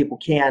 as many people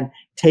can,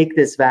 take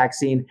this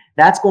vaccine.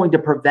 That's going to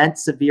prevent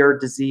severe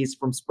disease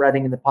from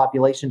spreading in the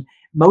population.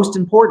 Most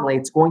importantly,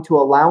 it's going to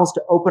allow us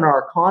to open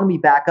our economy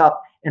back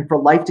up and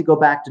for life to go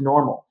back to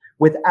normal.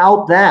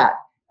 Without that,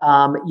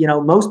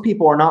 most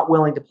people are not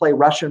willing to play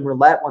Russian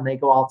roulette when they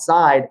go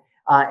outside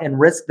and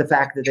risk the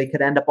fact that they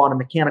could end up on a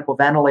mechanical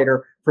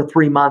ventilator for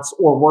 3 months,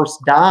 or worse,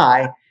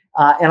 die.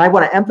 And I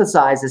want to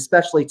emphasize,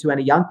 especially to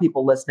any young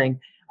people listening,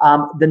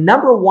 the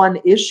number one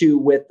issue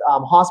with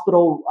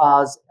hospitals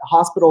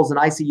and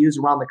ICUs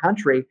around the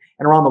country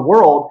and around the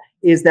world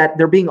is that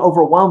they're being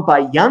overwhelmed by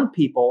young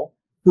people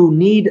who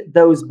need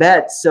those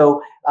beds.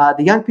 So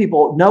the young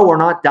people, no, are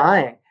not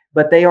dying,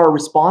 but they are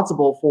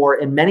responsible for,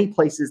 in many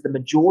places, the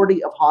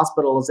majority of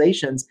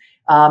hospitalizations.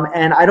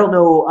 And I don't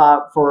know,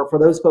 for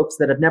those folks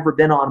that have never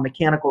been on a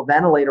mechanical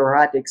ventilator or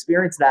had to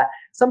experience that,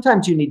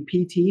 sometimes you need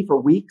PT for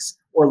weeks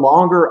or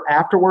longer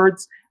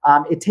afterwards.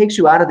 It takes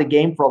you out of the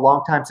game for a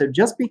long time. So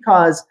just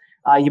because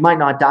you might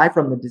not die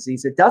from the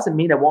disease, it doesn't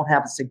mean it won't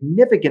have a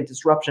significant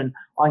disruption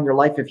on your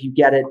life if you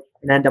get it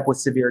and end up with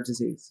severe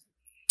disease.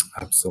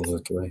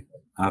 Absolutely.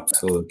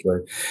 Absolutely.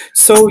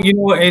 So, you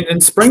know,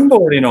 and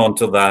springboarding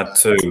onto that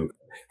too,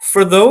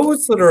 for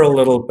those that are a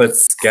little bit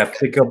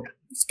skeptical,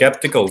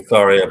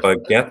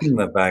 about getting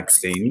the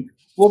vaccine,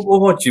 what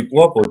would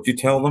you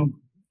tell them?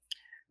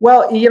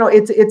 Well, you know,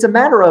 it's a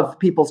matter of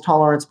people's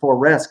tolerance for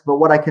risk. But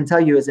what I can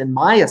tell you is, in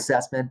my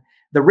assessment,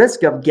 the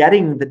risk of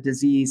getting the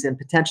disease and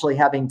potentially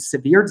having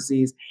severe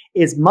disease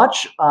is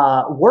much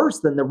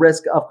worse than the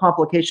risk of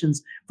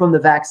complications from the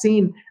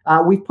vaccine.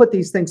 We've put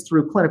these things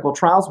through clinical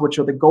trials, which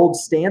are the gold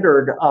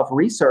standard of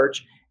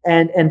research,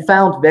 and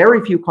found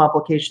very few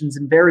complications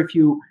and very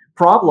few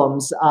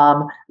problems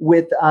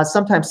with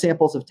sometimes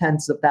samples of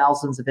tens of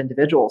thousands of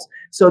individuals.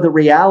 So the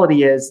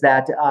reality is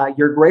that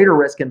your greater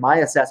risk, in my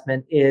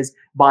assessment, is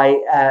by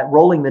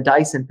rolling the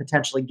dice and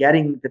potentially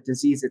getting the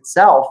disease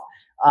itself,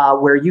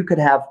 where you could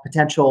have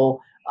potential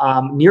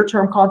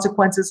near-term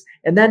consequences,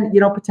 and then,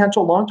 you know,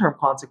 potential long-term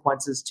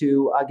consequences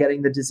to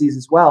getting the disease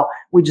as well.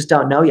 We just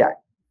don't know yet.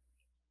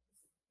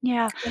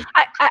 Yeah,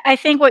 I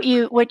think what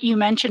you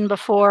mentioned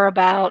before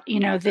about, you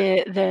know,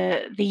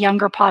 the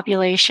younger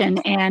population,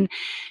 and,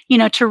 you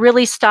know, to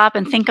really stop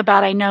and think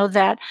about. I know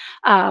that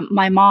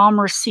my mom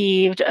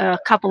received a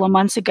couple of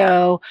months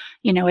ago,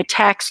 you know, a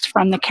text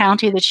from the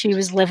county that she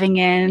was living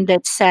in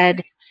that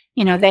said,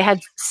 you know, they had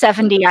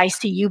 70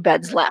 ICU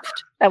beds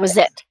left. That was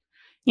it.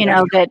 You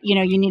know, that, you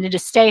know, you needed to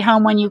stay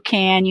home when you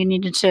can. You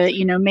needed to,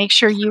 you know, make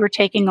sure you were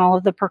taking all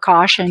of the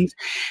precautions.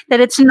 That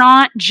it's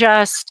not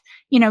just,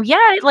 you know,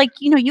 yeah, like,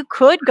 you know, you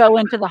could go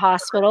into the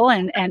hospital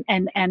and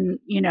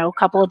you know, a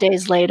couple of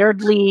days later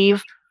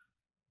leave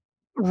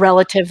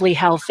relatively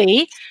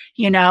healthy,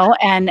 you know,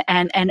 and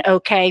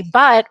okay.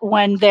 But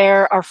when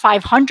there are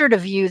 500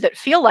 of you that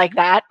feel like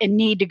that and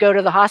need to go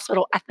to the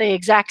hospital at the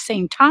exact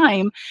same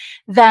time,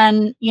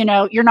 then, you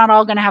know, you're not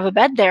all going to have a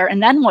bed there.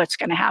 And then what's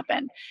going to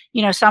happen?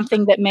 You know,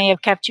 something that may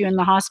have kept you in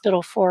the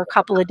hospital for a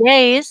couple of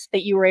days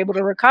that you were able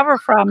to recover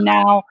from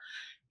now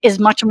is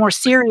much more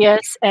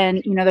serious,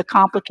 and, you know, the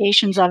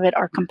complications of it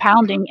are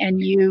compounding and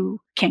you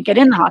can't get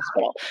in the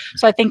hospital.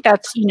 So I think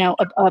that's, you know,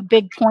 a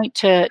big point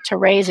to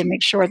raise and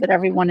make sure that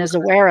everyone is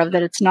aware of,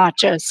 that it's not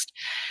just,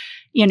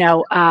 you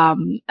know,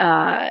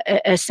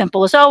 as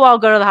simple as, oh, I'll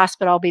go to the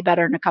hospital, I'll be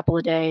better in a couple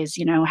of days,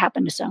 you know,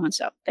 happened to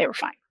so-and-so, they were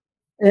fine.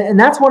 And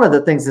that's one of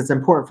the things that's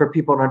important for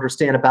people to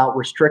understand about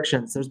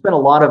restrictions. There's been a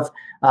lot of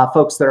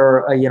folks that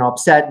are, you know,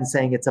 upset and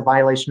saying it's a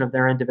violation of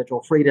their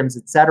individual freedoms,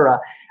 et cetera.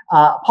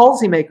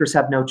 Policymakers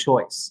have no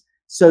choice.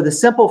 So the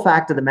simple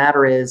fact of the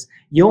matter is,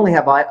 you only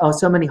have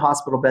so many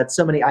hospital beds,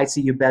 so many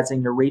ICU beds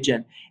in your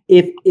region.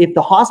 If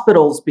the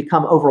hospitals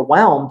become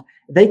overwhelmed,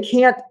 they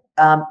can't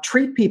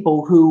treat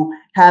people who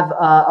have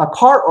a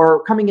car,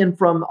 or coming in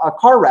from a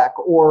car wreck,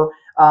 or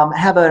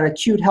have an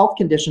acute health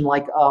condition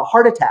like a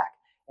heart attack.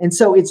 And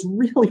so it's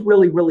really,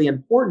 really, really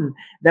important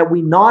that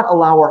we not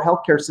allow our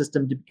healthcare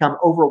system to become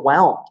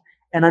overwhelmed.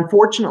 And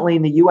unfortunately,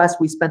 in the US,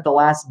 we spent the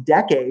last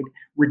decade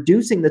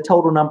reducing the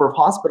total number of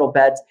hospital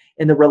beds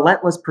in the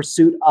relentless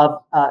pursuit of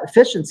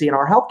efficiency in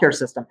our healthcare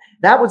system.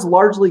 That was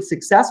largely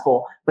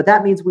successful, but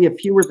that means we have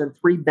fewer than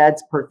 3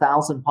 beds per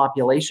 1,000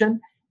 population.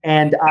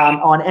 And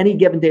on any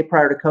given day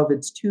prior to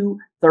COVID,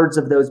 2/3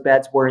 of those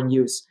beds were in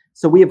use.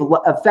 So we have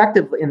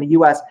effectively, in the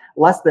US,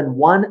 less than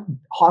 1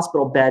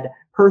 hospital bed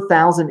per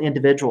 1,000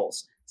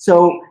 individuals.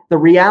 So the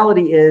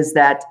reality is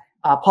that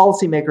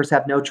policymakers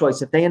have no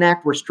choice. If they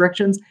enact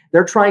restrictions,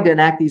 they're trying to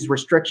enact these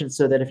restrictions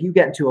so that if you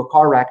get into a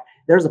car wreck,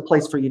 there's a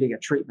place for you to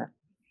get treatment.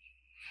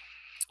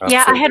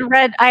 Yeah, I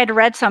had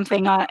read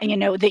something, you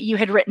know, that you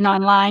had written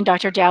online,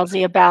 Dr.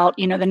 Dausey, about,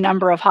 you know, the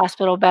number of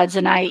hospital beds,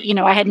 and I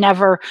had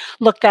never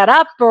looked that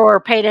up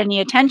or paid any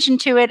attention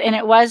to it, and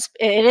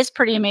it is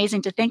pretty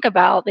amazing to think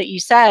about that.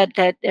 You said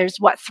that there's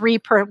 3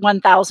 per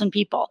 1,000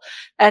 people.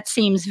 That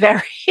seems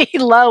very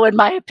low, in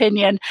my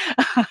opinion,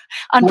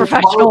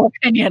 unprofessional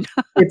opinion.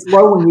 It's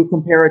low when you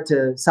compare it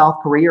to South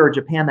Korea or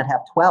Japan that have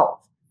 12.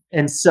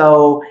 And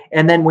so,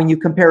 and then when you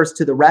compare us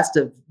to the rest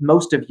of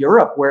most of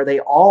Europe, where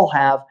they all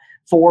have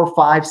 4,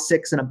 5,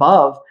 6, and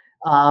above.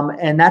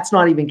 And that's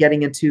not even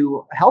getting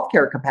into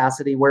healthcare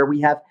capacity, where we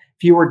have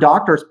fewer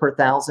doctors per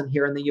 1,000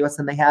 here in the US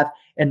than they have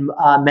in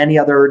many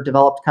other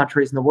developed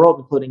countries in the world,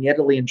 including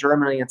Italy and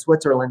Germany and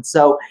Switzerland.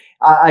 So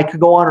I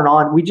could go on and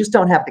on. We just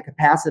don't have the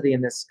capacity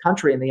in this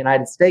country, in the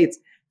United States,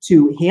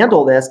 to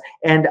handle this.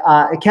 And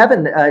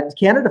Kevin,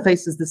 Canada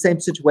faces the same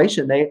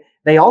situation.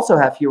 They also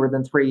have fewer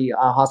than 3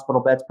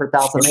 hospital beds per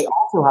 1,000. They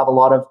also have a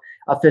lot of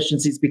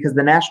efficiencies because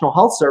the National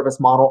Health Service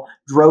model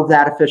drove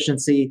that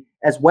efficiency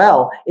as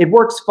well. It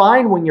works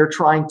fine when you're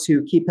trying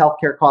to keep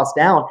healthcare costs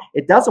down.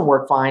 It doesn't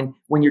work fine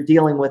when you're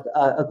dealing with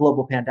a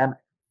global pandemic.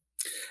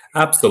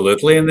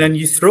 Absolutely. And then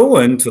you throw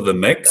into the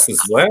mix as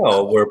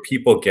well where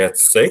people get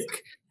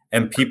sick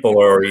and people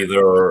are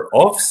either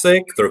off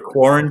sick, they're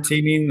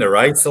quarantining, they're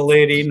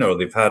isolating, or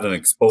they've had an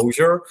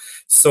exposure.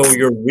 So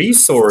your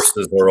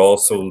resources are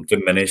also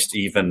diminished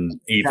even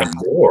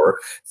more.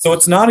 So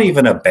it's not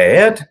even a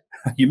bed.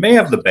 You may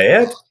have the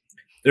bed.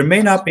 There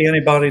may not be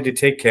anybody to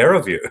take care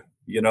of you,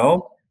 you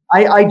know?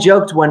 I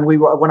joked when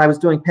I was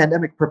doing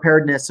pandemic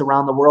preparedness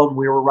around the world and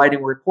we were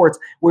writing reports,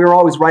 we were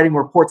always writing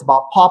reports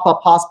about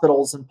pop-up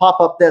hospitals and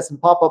pop-up this and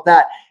pop-up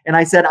that. And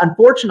I said,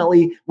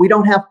 unfortunately, we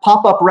don't have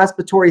pop-up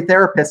respiratory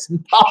therapists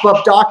and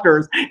pop-up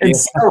doctors. And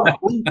so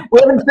we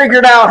haven't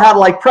figured out how to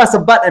like press a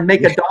button and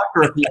make a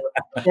doctor appear.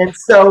 And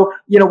so,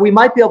 you know, we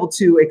might be able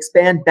to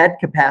expand bed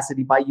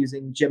capacity by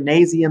using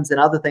gymnasiums and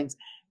other things.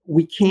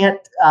 We can't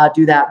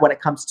do that when it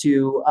comes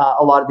to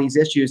a lot of these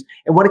issues.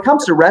 And when it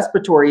comes to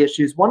respiratory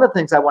issues, one of the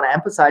things I want to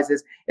emphasize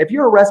is if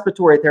you're a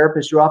respiratory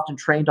therapist, you're often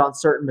trained on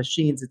certain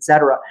machines, et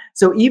cetera.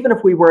 So even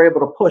if we were able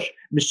to push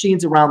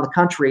machines around the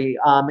country,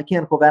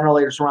 mechanical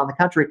ventilators around the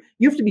country,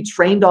 you have to be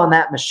trained on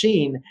that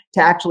machine to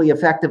actually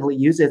effectively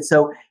use it.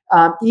 So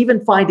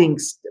even finding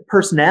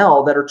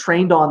personnel that are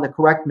trained on the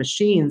correct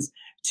machines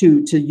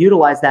to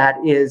utilize that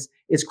is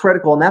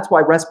critical. And that's why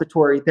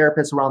respiratory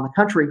therapists around the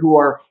country, who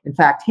are in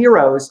fact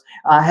heroes,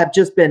 have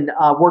just been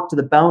worked to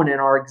the bone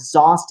and are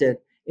exhausted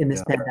in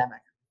this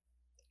pandemic.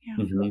 Yeah.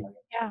 Mm-hmm.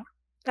 Yeah.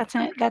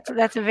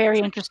 That's a very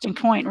interesting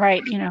point,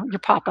 right? You know, your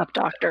pop-up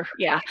doctor.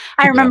 Yeah.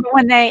 I remember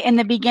when in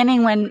the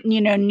beginning, when,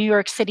 you know, New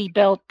York City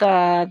built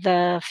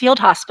the field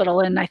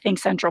hospital in, I think,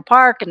 Central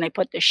Park, and they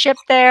put the ship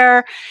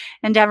there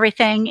and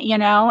everything, you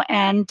know,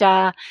 and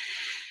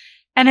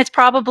it's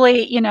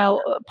probably, you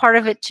know, part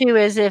of it too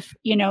is if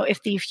you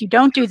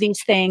don't do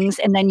these things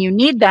and then you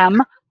need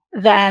them,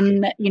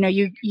 then, you know,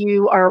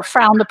 you are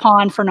frowned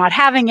upon for not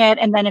having it.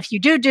 And then if you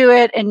do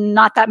it and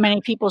not that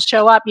many people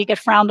show up, you get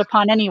frowned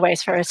upon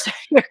anyways for it. So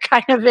you're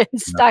kind of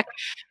stuck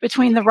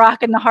between the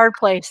rock and the hard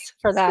place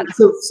for that.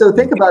 So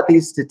think about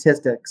these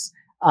statistics.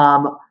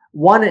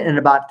 1 in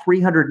about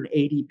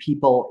 380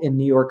 people in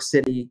New York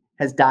City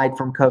has died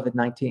from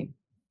COVID-19.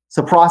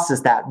 So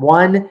process that.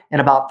 1 in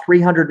about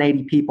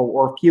 380 people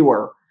or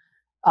fewer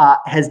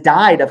has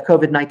died of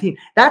COVID-19.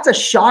 That's a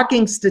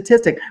shocking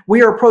statistic.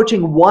 We are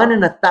approaching 1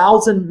 in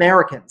 1,000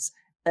 Americans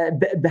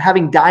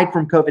having died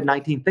from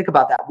COVID-19. Think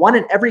about that. 1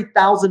 in every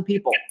 1,000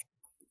 people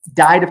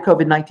died of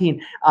COVID-19.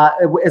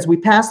 As we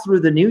pass through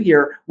the new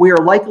year, we are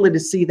likely to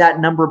see that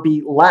number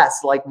be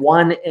less, like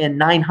 1 in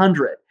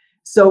 900.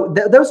 So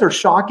those are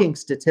shocking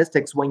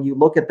statistics when you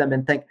look at them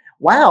and think,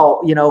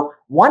 wow, you know,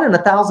 1 in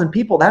 1,000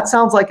 people, that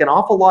sounds like an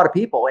awful lot of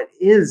people. It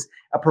is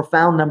a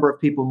profound number of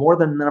people, more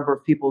than the number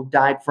of people who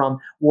died from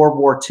World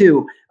War II,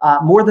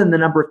 more than the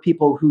number of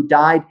people who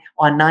died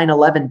on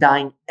 9/11,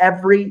 dying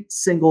every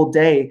single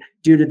day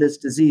due to this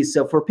disease.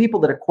 So for people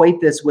that equate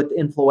this with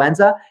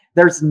influenza,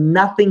 there's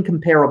nothing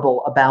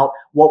comparable about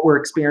what we're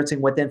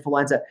experiencing with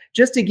influenza.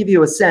 Just to give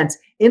you a sense,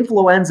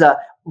 influenza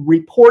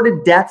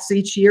reported deaths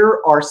each year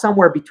are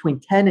somewhere between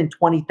 10 and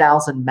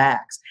 20,000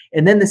 max.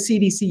 And then the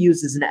CDC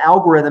uses an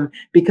algorithm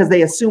because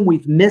they assume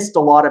we've missed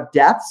a lot of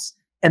deaths.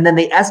 And then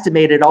they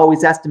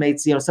always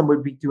estimates, you know, somewhere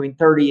between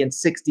 30 and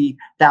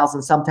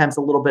 60,000, sometimes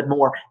a little bit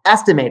more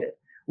estimated.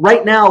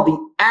 Right now, the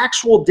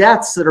actual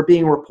deaths that are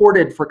being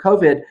reported for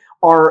COVID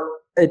are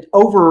at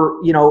over,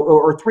 you know,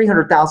 or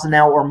 300,000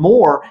 now or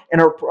more, and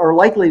are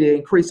likely to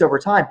increase over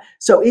time.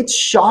 So it's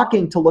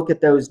shocking to look at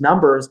those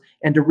numbers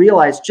and to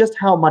realize just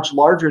how much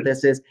larger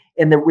this is.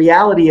 And the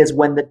reality is,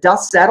 when the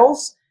dust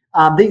settles,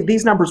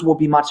 these numbers will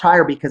be much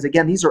higher, because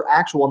again, these are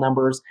actual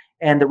numbers.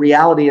 And the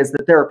reality is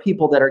that there are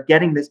people that are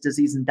getting this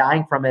disease and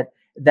dying from it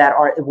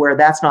where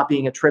that's not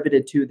being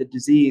attributed to the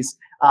disease.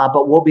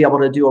 But we'll be able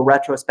to do a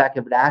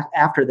retrospective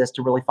after this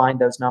to really find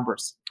those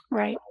numbers.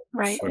 Right.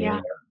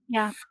 Sure.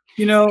 Yeah.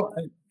 You know,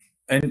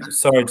 and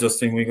sorry,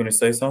 Justine, were you going to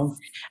say something?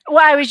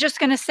 Well, I was just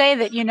going to say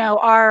that, you know,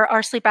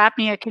 our sleep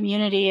apnea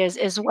community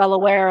is well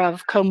aware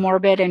of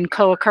comorbid and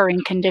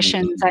co-occurring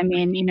conditions. I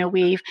mean, you know,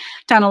 we've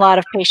done a lot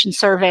of patient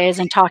surveys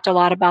and talked a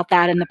lot about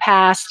that in the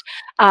past.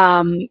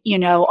 You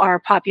know, our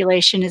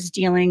population is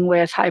dealing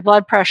with high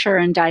blood pressure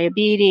and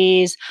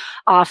diabetes,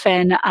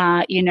 often,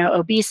 you know,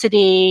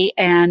 obesity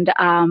and,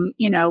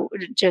 you know,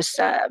 just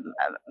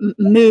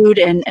mood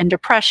and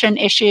depression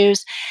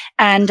issues.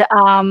 And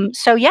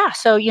so,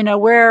 you know,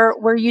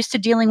 we're used to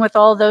dealing with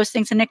all those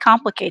things, and it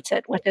complicates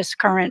it with this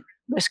current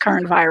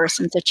virus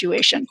and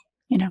situation.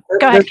 You know,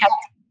 go ahead, Kevin.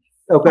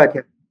 Oh, go ahead,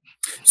 Kevin.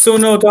 So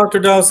no, Dr.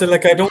 Dausey,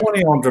 like, I don't want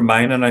to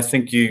undermine, and I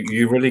think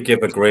you really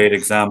give a great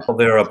example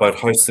there about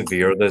how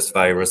severe this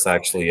virus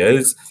actually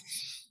is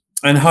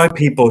and how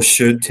people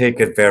should take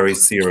it very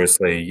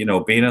seriously. You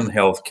know, being in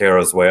healthcare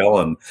as well,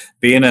 and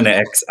being an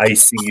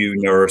ex-ICU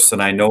nurse,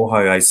 and I know how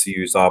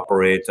ICUs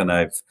operate, and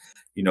I've,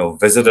 you know,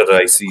 visited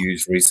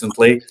ICUs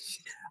recently.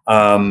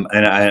 And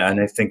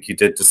I think you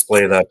did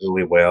display that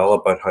really well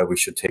about how we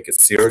should take it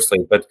seriously.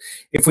 But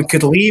if we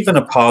could leave on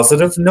a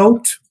positive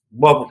note,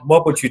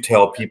 what would you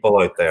tell people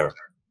out there?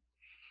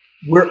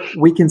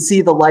 We can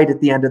see the light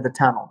at the end of the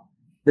tunnel.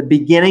 The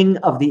beginning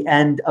of the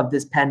end of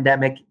this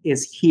pandemic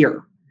is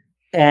here.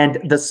 And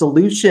the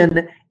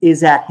solution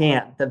is at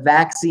hand. The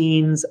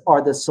vaccines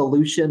are the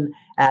solution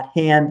at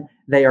hand.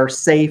 They are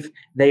safe.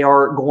 They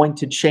are going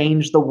to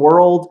change the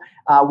world.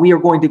 We are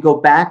going to go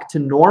back to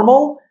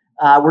normal.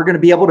 We're going to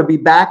be able to be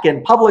back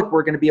in public.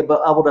 We're going to be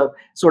able to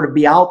sort of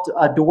be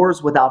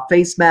outdoors without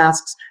face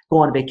masks, go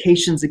on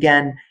vacations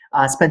again,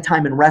 spend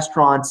time in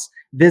restaurants,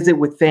 visit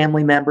with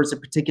family members, in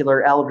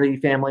particular elderly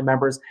family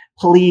members.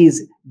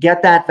 Please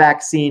get that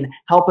vaccine.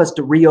 Help us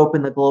to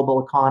reopen the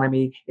global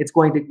economy. It's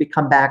going to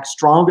come back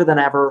stronger than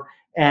ever.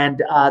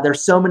 And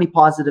there's so many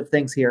positive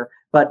things here.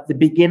 But the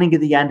beginning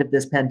of the end of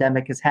this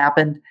pandemic has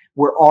happened.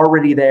 We're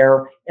already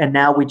there. And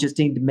now we just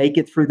need to make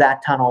it through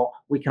that tunnel.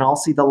 We can all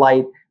see the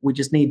light. We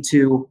just need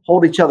to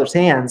hold each other's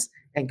hands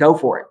and go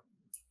for it.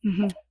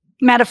 Mm-hmm.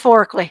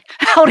 Metaphorically,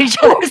 hold each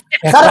other's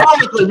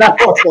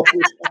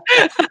Metaphorically.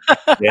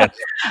 Yeah.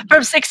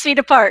 From 6 feet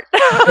apart.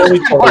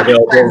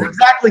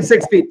 Exactly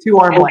 6 feet, 2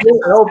 arm lengths.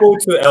 Elbow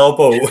to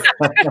elbow.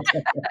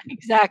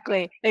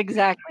 Exactly.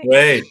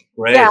 Great.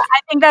 Yeah, I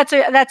think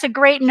that's a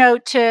great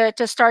note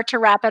to start to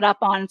wrap it up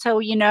on. So,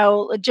 you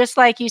know, just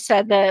like you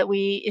said, that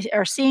we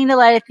are seeing the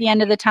light at the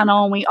end of the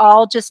tunnel, and we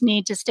all just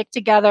need to stick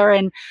together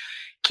and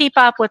keep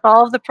up with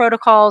all of the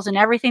protocols and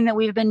everything that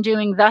we've been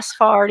doing thus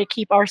far to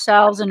keep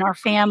ourselves and our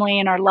family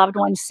and our loved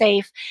ones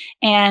safe.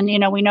 And, you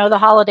know, we know the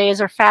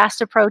holidays are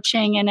fast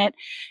approaching, and it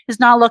is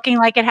not looking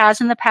like it has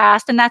in the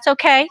past. And that's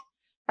okay.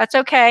 That's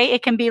okay.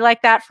 It can be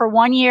like that for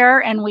 1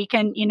 year, and we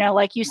can, you know,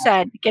 like you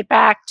said, get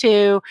back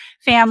to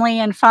family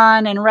and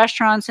fun and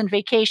restaurants and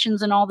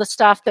vacations and all the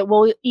stuff that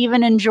we'll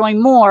even enjoy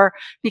more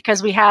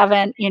because we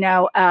haven't, you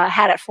know,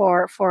 had it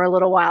for a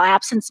little while.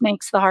 Absence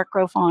makes the heart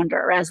grow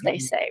fonder, as they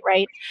say,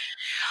 right?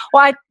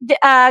 Well,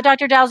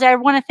 Dr. Dausey, I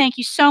want to thank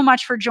you so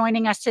much for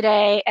joining us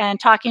today and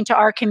talking to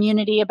our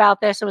community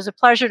about this. It was a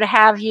pleasure to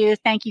have you.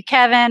 Thank you,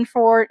 Kevin,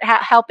 for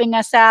helping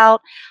us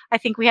out. I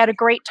think we had a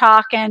great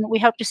talk, and we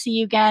hope to see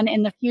you again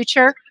in the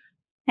future.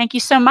 Thank you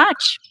so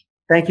much.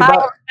 Thank you.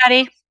 Bye,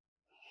 everybody.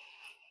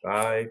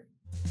 Bye.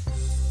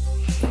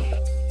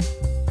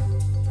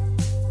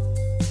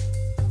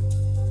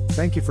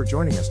 Thank you for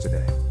joining us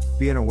today.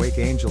 Be an awake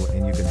angel,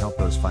 and you can help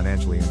those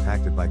financially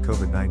impacted by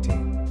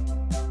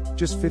COVID-19.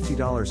 Just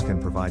 $50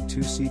 can provide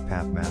 2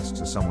 CPAP masks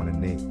to someone in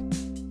need.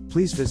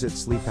 Please visit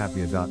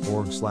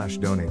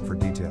sleepapnea.org/donate for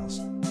details.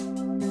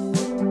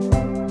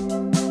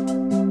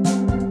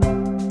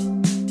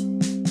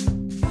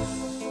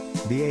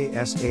 The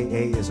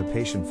ASAA is a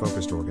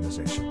patient-focused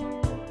organization.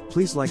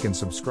 Please like and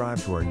subscribe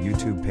to our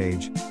YouTube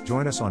page,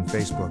 join us on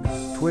Facebook,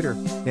 Twitter,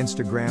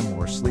 Instagram,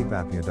 or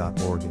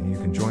sleepapnea.org, and you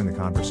can join the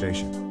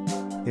conversation.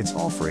 It's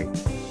all free.